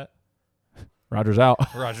still do that? Rodgers out.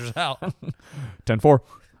 Rogers out. 10-4.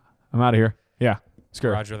 I'm out of here. Yeah.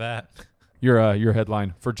 Screw. Roger that. Your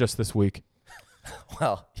headline for just this week.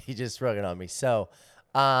 Well, you just sprung it on me. So,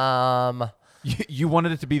 You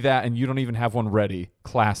wanted it to be that, and you don't even have one ready.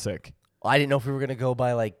 Classic. I didn't know if we were going to go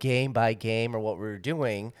by game by game or what we were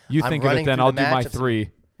doing. You I'm think of it, running then through I'll the do my matchups. 3.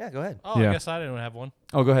 Yeah, go ahead. Oh, Yeah. I guess I didn't have one.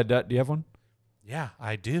 Oh, go ahead, Dut. Do you have one? Yeah,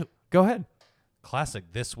 I do. Go ahead. Classic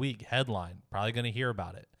this week headline. Probably going to hear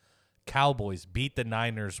about it. Cowboys beat the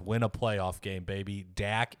Niners, win a playoff game, baby.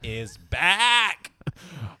 Dak is back.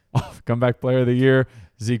 Comeback player of the year.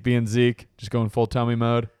 Zeke being Zeke. Just going full tummy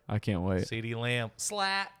mode. I can't wait. CeeDee Lamb.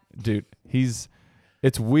 Slat. Dude,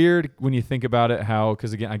 it's weird when you think about it how,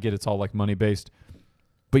 because again, I get it's all like money based,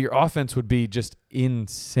 but your offense would be just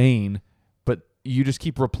insane, but you just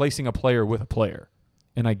keep replacing a player with a player.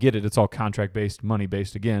 And I get it. It's all contract based, money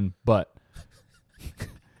based again, but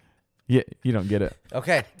yeah, you don't get it.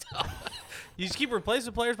 Okay. You just keep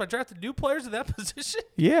replacing players by drafting new players in that position?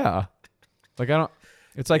 Yeah. Like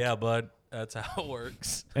it's like, yeah, bud. That's how it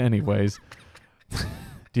works. anyways.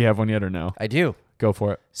 Do you have one yet or no? I do. Go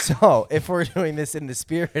for it. So, if we're doing this in the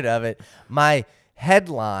spirit of it, my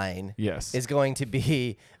headline Yes. is going to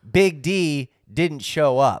be Big D didn't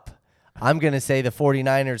show up. I'm going to say the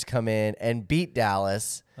 49ers come in and beat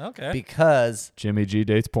Dallas Okay. because Jimmy G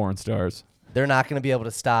dates porn stars. they're not going to be able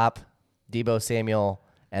to stop Deebo Samuel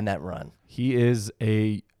and that run. He is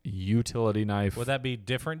a utility knife. Would that be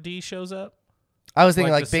different D shows up? I was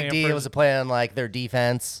thinking Like like the Big D Sanford- was a play on like their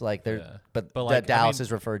defense, like their, Yeah. but But, that like, I Dallas mean-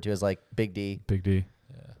 is referred to as like Big D. Big D.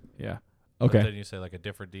 Yeah. Yeah. But Okay. then you say like a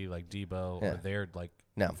different D, like Debo, Yeah. or their like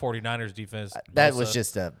No. 49ers defense. That Bosa. was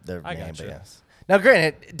just their I name, gotcha. but yes. Now,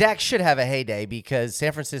 granted, Dak should have a heyday because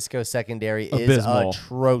San Francisco secondary is Abysmal.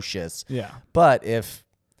 atrocious. Yeah. But if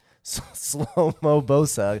Slow-Mo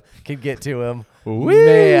Bosa can get to him, Woo!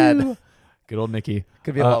 man, Good old Nicky.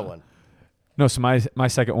 could be a long one. No, so my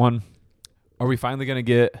second one. Are we finally going to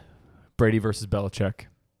get Brady versus Belichick?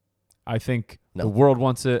 I think No. the world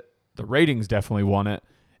wants it. The ratings definitely want it.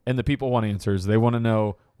 And the people want answers. They want to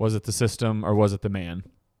know, was it the system or was it the man?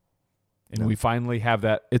 And No. we finally have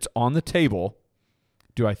that. It's on the table.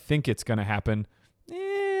 Do I think it's going to happen?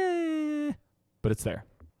 But it's there.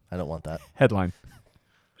 I don't want that. Headline.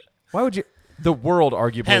 Why would you? The world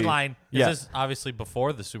arguably. Headline. Yeah. Is this obviously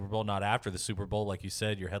before the Super Bowl, not after the Super Bowl? Like you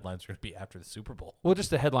said, your headlines are going to be after the Super Bowl. Well, just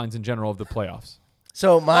the headlines in general of the playoffs.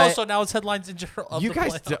 So So now it's headlines in general of You the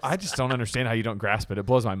guys, playoffs. I just don't understand how you don't grasp it. It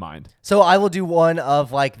blows my mind. so I will do one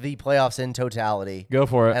of like the playoffs in totality. Go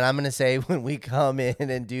for it. And I'm going to say when we come in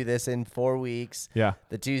and do this in 4 weeks, Yeah.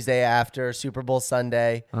 the Tuesday after Super Bowl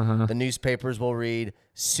Sunday, Uh-huh. the newspapers will read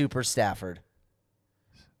Super Stafford.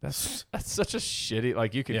 That's such a shitty.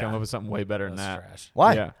 Like you could Yeah. come up with something way better than That's that. trash.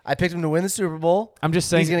 Why? Yeah. I picked him to win the Super Bowl. I'm just He's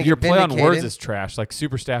saying gonna your get play on words vindicated. is trash. Like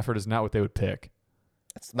Super Stafford is not what they would pick.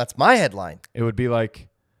 That's my headline. It would be like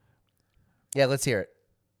Yeah, let's hear it.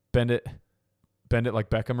 bend it, bend it like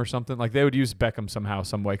Beckham or something. Like they would use Beckham somehow,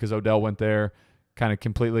 some way, because Odell went there, kind of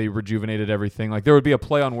completely rejuvenated everything. Like there would be a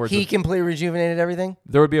play on words. He completely rejuvenated everything?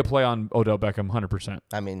 There would be a play on Odell Beckham, 100%.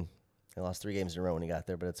 I mean, he lost 3 games in a row when he got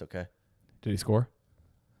there, but it's okay. Did he score?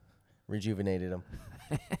 Rejuvenated him.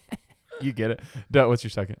 You get it. Duh, what's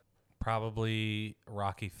your second? Probably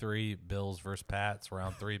Rocky 3, Bills versus Pats,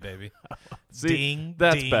 round 3, baby. See, Ding,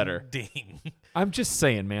 that's ding, better. Ding. I'm just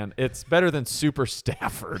saying, man. It's better than Super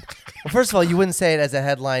Stafford. Well, first of all, you wouldn't say it as a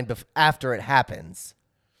headline after it happens.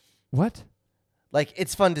 What? Like,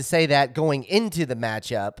 it's fun to say that going into the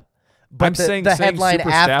matchup, but I'm the saying headline Super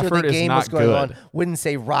after Stafford the is game not was going good. on wouldn't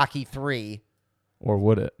say Rocky 3. Or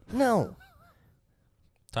would it? No.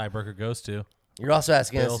 Tiebreaker goes to. You're also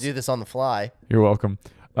asking us Bills. to do this on the fly. You're welcome.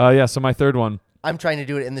 Yeah, so my third one. I'm trying to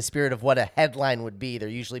do it in the spirit of what a headline would be. They're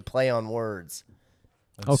usually play on words.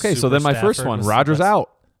 And Okay, so Super then my first Stafford one, was the Rodgers best.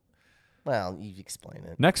 out. Well, you explain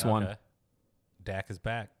it. Next Okay. one, Dak is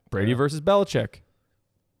back. Brady versus Belichick.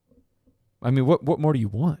 I mean, what more do you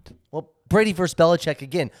want? Well, Brady versus Belichick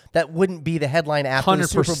again. That wouldn't be the headline after the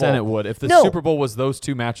Super 100% Bowl. it would. If the No. Super Bowl was those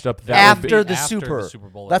two matched up, that After would be. the After the Super. Super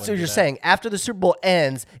Bowl, it That's wouldn't what be you're that. saying. After the Super Bowl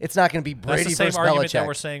ends, it's not going to be That's Brady the same versus argument that Belichick.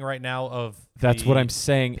 we're saying right now of That's the what I'm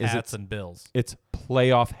saying. Is Pats and Bills. it's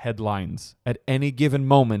playoff headlines at any given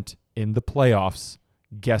moment in the playoffs.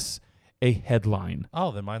 Guess a headline.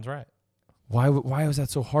 Oh, then mine's right. Why was that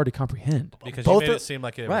so hard to comprehend? Because Both you made of- it seem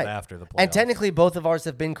like it right. was after the playoffs. And technically, both of ours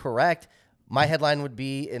have been correct. My headline would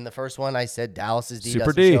be in the first one. I said Dallas's D Super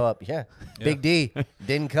doesn't D. show up. Yeah, Big D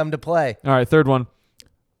didn't come to play. All right, third one.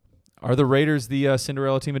 Are the Raiders the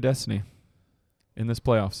Cinderella team of destiny in this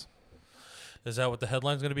playoffs? Is that what the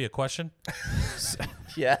headline's going to be? A question?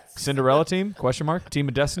 Yes. Cinderella team? Question mark. Team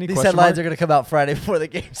of destiny? These Question headlines mark? are going to come out Friday before the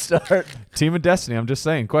game start. Team of destiny. I'm just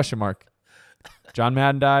saying. Question mark. John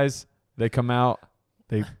Madden dies. They come out.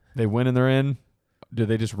 They win and they're in. Do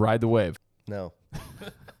they just ride the wave? No,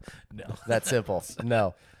 No. that's simple.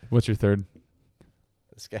 No, What's your third?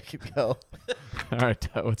 this guy could go. All right.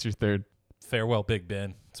 What's your third? Farewell, Big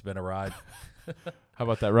Ben. It's been a ride. How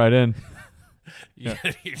about that right in? You're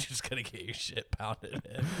just going to get your shit pounded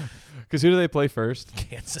in. Because who do they play first?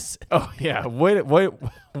 Kansas City. Oh, yeah. Wait.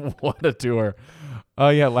 What a tour. Oh,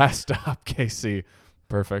 yeah. Last stop, KC.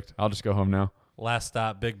 Perfect. I'll just go home now. Last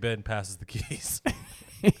stop, Big Ben passes the keys.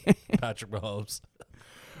 Patrick Mahomes.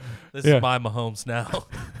 This Yeah. is my Mahomes now.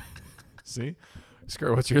 See?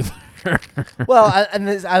 Skirt, what's your third? Well,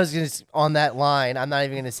 I was going to on that line. I'm not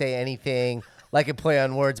even going to say anything like a play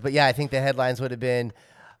on words, but yeah, I think the headlines would have been,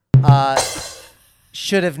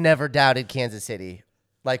 should have never doubted Kansas City.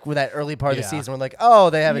 Like with that early part of the Yeah. season, we're like, oh,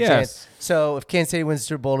 they have a Yes. chance. So if Kansas City wins the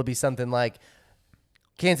Super Bowl, it'll be something like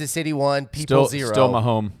Kansas City won, people zero. Still my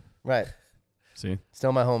home. Right. See?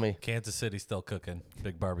 Still my homie. Kansas City still cooking.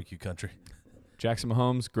 Big barbecue country. Jackson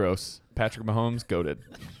Mahomes, gross. Patrick Mahomes, goated.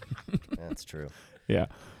 That's true. Yeah.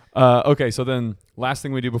 Okay, so then last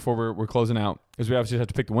thing we do before we're closing out is we obviously have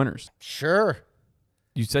to pick the winners. Sure.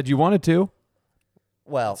 You said you wanted to.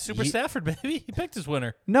 Well, Super Stafford, baby. He picked his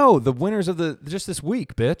winner. No, the winners of just this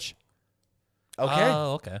week, bitch. Okay.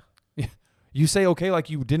 Oh, okay. You say okay like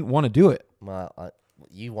you didn't want to do it. Well,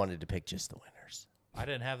 you wanted to pick just the winners. I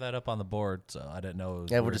didn't have that up on the board, so I didn't know.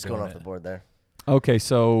 Yeah, we're just going off the board there. Okay,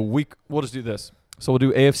 so we'll just do this. So we'll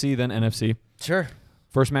do AFC then NFC. Sure.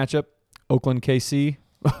 First matchup, Oakland KC.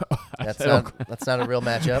 That's not a real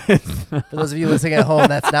matchup. For those of you listening at home,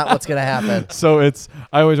 that's not what's going to happen. So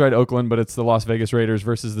I always write Oakland, but it's the Las Vegas Raiders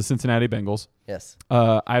versus the Cincinnati Bengals. Yes.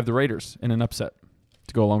 I have the Raiders in an upset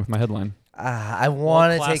to go along with my headline. I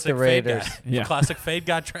want to take the Raiders. Yeah. Classic fade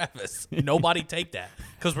guy Travis. Nobody take that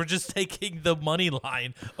because we're just taking the money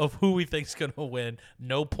line of who we think's going to win.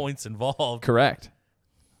 No points involved. Correct.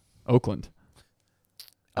 Oakland.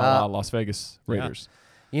 Las Vegas Raiders.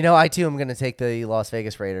 You know, I too am going to take the Las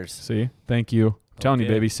Vegas Raiders. See? Thank you. I'm telling you,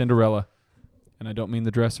 Okay. baby, Cinderella. And I don't mean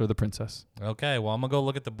the dress or the princess. Okay, well, I'm going to go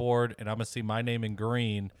look at the board, and I'm going to see my name in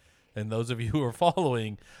green. And those of you who are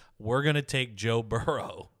following, we're going to take Joe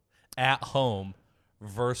Burrow at home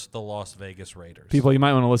versus the Las Vegas Raiders. People, you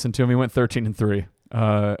might want to listen to him. He went 13-3.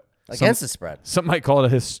 Against the spread. Some might call it a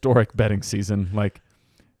historic betting season. Like,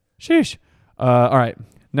 sheesh. All right.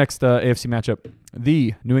 Next AFC matchup.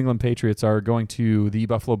 The New England Patriots are going to the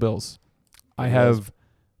Buffalo Bills. I have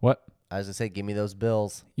what? I was going to say, give me those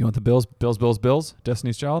Bills. You want the Bills? Bills.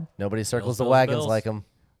 Destiny's Child. Nobody circles the Bills, wagons Bills. like them.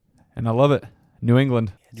 And I love it. New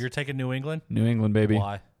England. You're taking New England? New England, baby.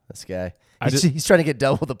 Why? This guy. I He's trying to get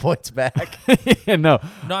double the points back. No. No,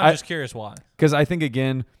 I'm I- just curious why. Because I think,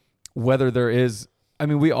 again, whether there is, I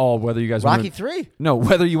mean, we all, whether you guys Rocky want to, 3. no,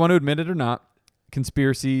 whether you want to admit it or not,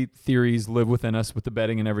 conspiracy theories live within us with the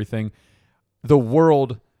betting and everything. the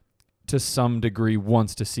world to some degree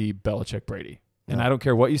wants to see Belichick Brady. And Yeah. I don't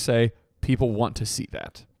care what you say, people want to see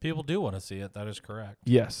that. People do want to see it. That is correct.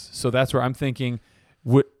 Yes. So that's where I'm thinking,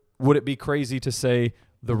 would it be crazy to say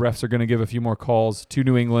the refs are going to give a few more calls to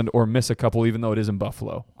New England or miss a couple even though it is in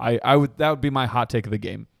Buffalo? I would that would be my hot take of the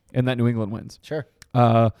game, and that New England wins. Sure.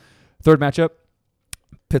 Third matchup,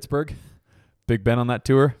 Pittsburgh. Big Ben on that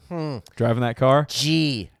tour, driving that car.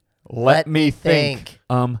 Gee. Let me think.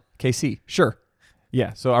 KC. Sure.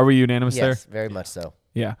 Yeah. So are we unanimous there? Yes, very much so.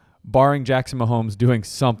 Yeah. Barring Jackson Mahomes doing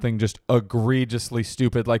something just egregiously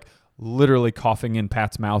stupid, like literally coughing in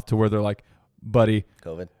Pat's mouth to where they're like, buddy,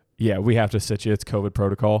 COVID. yeah, we have to sit you. It's COVID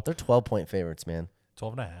protocol. They're 12-point favorites, man.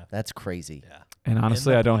 12.5. That's crazy. Yeah. And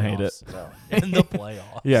honestly, In the I don't hate it. playoffs. No. In the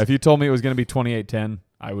playoffs. Yeah, if you told me it was going to be 28-10,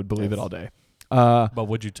 I would believe it all day. 100%. But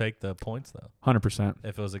would you take the points, though?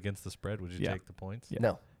 If it was against the spread, would you Yeah. take the points? Yeah.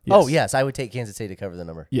 No. Yes. Oh, yes. I would take Kansas State to cover the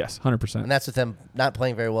number. Yes, 100%. And that's with them not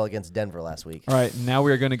playing very well against Denver last week. All right, now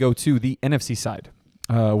we are going to go to the NFC side,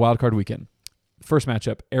 wild card weekend. First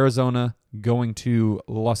matchup, Arizona going to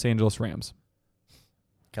Los Angeles Rams.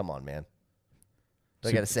 Come on, man. Do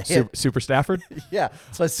I Su- got to say it? Super Stafford? Yeah.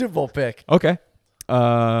 It's my Super Bowl pick. Okay.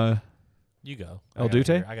 You go. El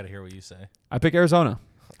Dute? I got to hear what you say. I pick Arizona.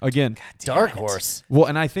 Again, Dark horse. well,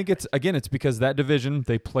 and I think it's because that division,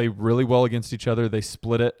 they play really well against each other. They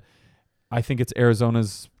split it. I think it's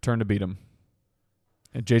Arizona's turn to beat them.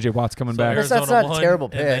 And J.J. Watt's coming back. That's not a terrible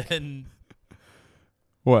pick. And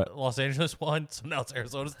What? then Los Angeles won, so now it's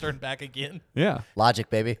Arizona's turn back again. Yeah. Logic,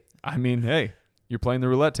 baby. I mean, hey, you're playing the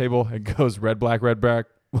roulette table. It goes red, black, red, black.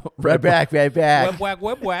 Right back, right back. Web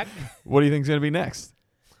whack. What do you think's going to be next?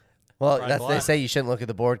 Well, Right that's, they black. say you shouldn't look at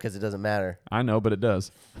the board because it doesn't matter I know, but it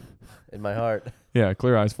does. in my heart. Yeah,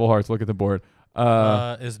 clear eyes, full hearts. Look at the board.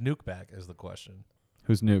 Is Nuke back is the question.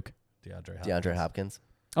 Who's Nuke? DeAndre Hopkins.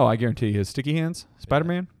 Oh, I guarantee his sticky hands.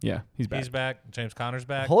 Spider-Man? Yeah, he's back. He's back. James Conner's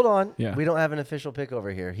back. Hold on. Yeah. We don't have an official pick over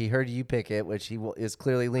here. He heard you pick it, which he is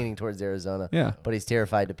clearly leaning towards Arizona. Yeah. But he's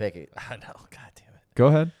terrified to pick it. I know. God damn it. Go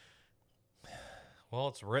ahead. Well,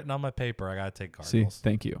 it's written on my paper. I got to take See, Cardinals.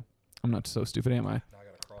 thank you. I'm not so stupid, am I? Now I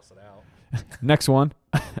got to cross it out. Next one.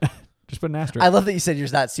 Just put an asterisk. I love that you said you're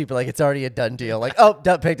not stupid. Like it's already a done deal. Like, oh,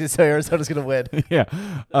 Dutt picked it, so Arizona's going to win.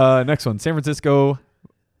 Yeah. Next one. San Francisco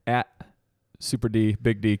at Super D,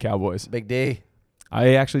 Big D Cowboys. Big D.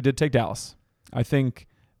 I actually did take Dallas. I think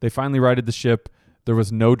they finally righted the ship. There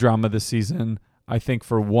was no drama this season. I think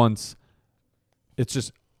for once, it's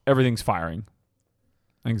just everything's firing.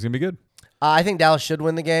 I think it's going to be good. I think Dallas should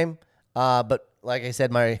win the game. But like I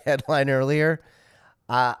said, my headline earlier,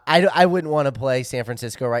 I wouldn't want to play San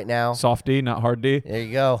Francisco right now. Soft D, not hard D. There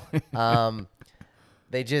you go.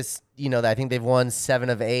 They just, I think they've won 7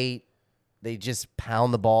 of 8. They just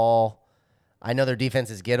pound the ball. I know their defense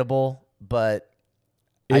is gettable, but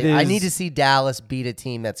I need to see Dallas beat a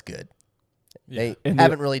team that's good. Yeah. They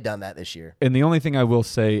haven't really done that this year. And the only thing I will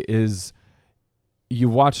say is you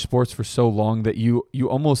watch sports for so long that you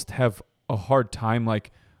almost have a hard time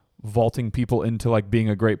like vaulting people into like being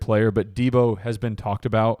a great player. But Debo has been talked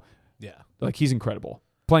about. Yeah. Like he's incredible.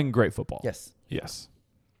 Playing great football. Yes. Yes.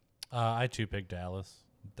 I too picked Dallas.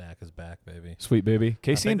 Dak is back, baby. Sweet baby. I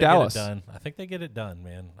KC think and they get it Dallas. done. I think they get it done,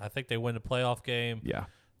 man. I think they win the playoff game. Yeah.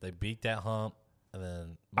 They beat that hump, and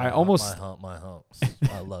then I hump, almost- my humps,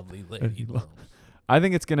 my lovely lady lumps. I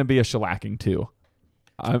think it's going to be a shellacking too.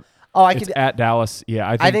 It's It's at Dallas.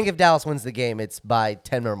 Yeah. I think if Dallas wins the game, it's by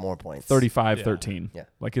 10 or more points. 35-13. Yeah.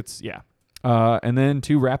 Like it's, yeah. And then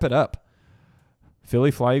to wrap it up,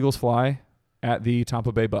 Philly Fly Eagles Fly at the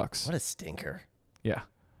Tampa Bay Bucks. What a stinker. Yeah.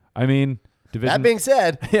 I mean, division. That being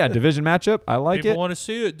said, yeah, division matchup. I like People it. want to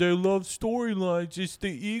see it. They love storylines. It's the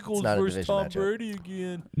Eagles not a versus division Tom matchup. Brady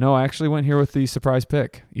again. No, I actually went here with the surprise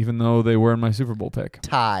pick, even though they were in my Super Bowl pick.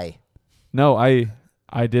 tie. No,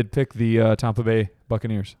 I did pick the Tampa Bay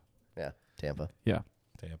Buccaneers. Yeah, Tampa. Yeah.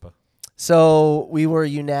 Tampa. So we were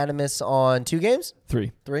unanimous on 2 games?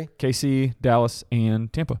 3. 3? KC, Dallas,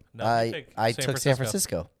 and Tampa. No, he picked I took San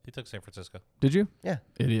Francisco. He took San Francisco. Did you? Yeah.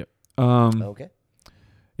 Idiot. Okay.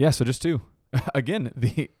 Yeah, so just 2. Again,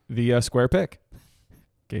 the square pick.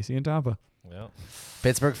 KC and Tampa. Yeah.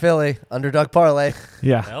 Pittsburgh, Philly, underdog parlay.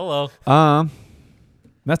 Yeah. Hello.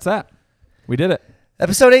 That's that. We did it.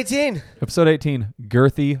 Episode 18. Episode 18,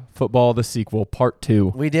 Girthy Football, the sequel, part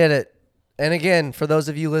 2. We did it. And again, for those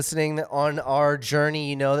of you listening on our journey,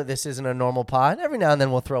 you know that this isn't a normal pod. Every now and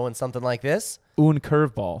then we'll throw in something like this. Un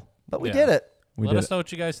curveball. But we Yeah. did it. We Let did us it. know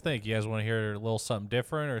what you guys think. You guys want to hear a little something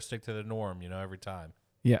different or stick to the norm, every time.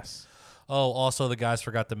 Yes. Oh, also the guys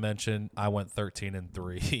forgot to mention I went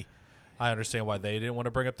 13-3. I understand why they didn't want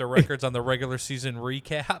to bring up their records on the regular season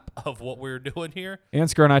recap of what we were doing here. And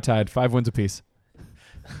Skr and I tied 5 wins apiece.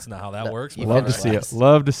 That's not how that works. you but Love to finished see last. it.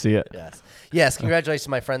 Love to see it. Yes. Congratulations,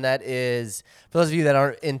 my friend. That is, for those of you that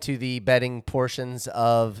aren't into the betting portions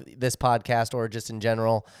of this podcast or just in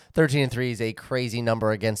general, 13-3 is a crazy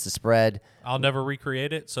number against the spread. I'll never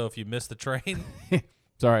recreate it. So if you miss the train,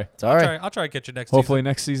 Sorry. Sorry. I'll try to catch you next Hopefully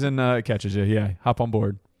next season it catches you. Yeah. Hop on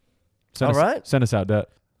board. All right. Send us out, Det.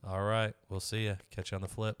 season. All right. We'll see you. Catch you on the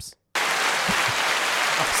flips.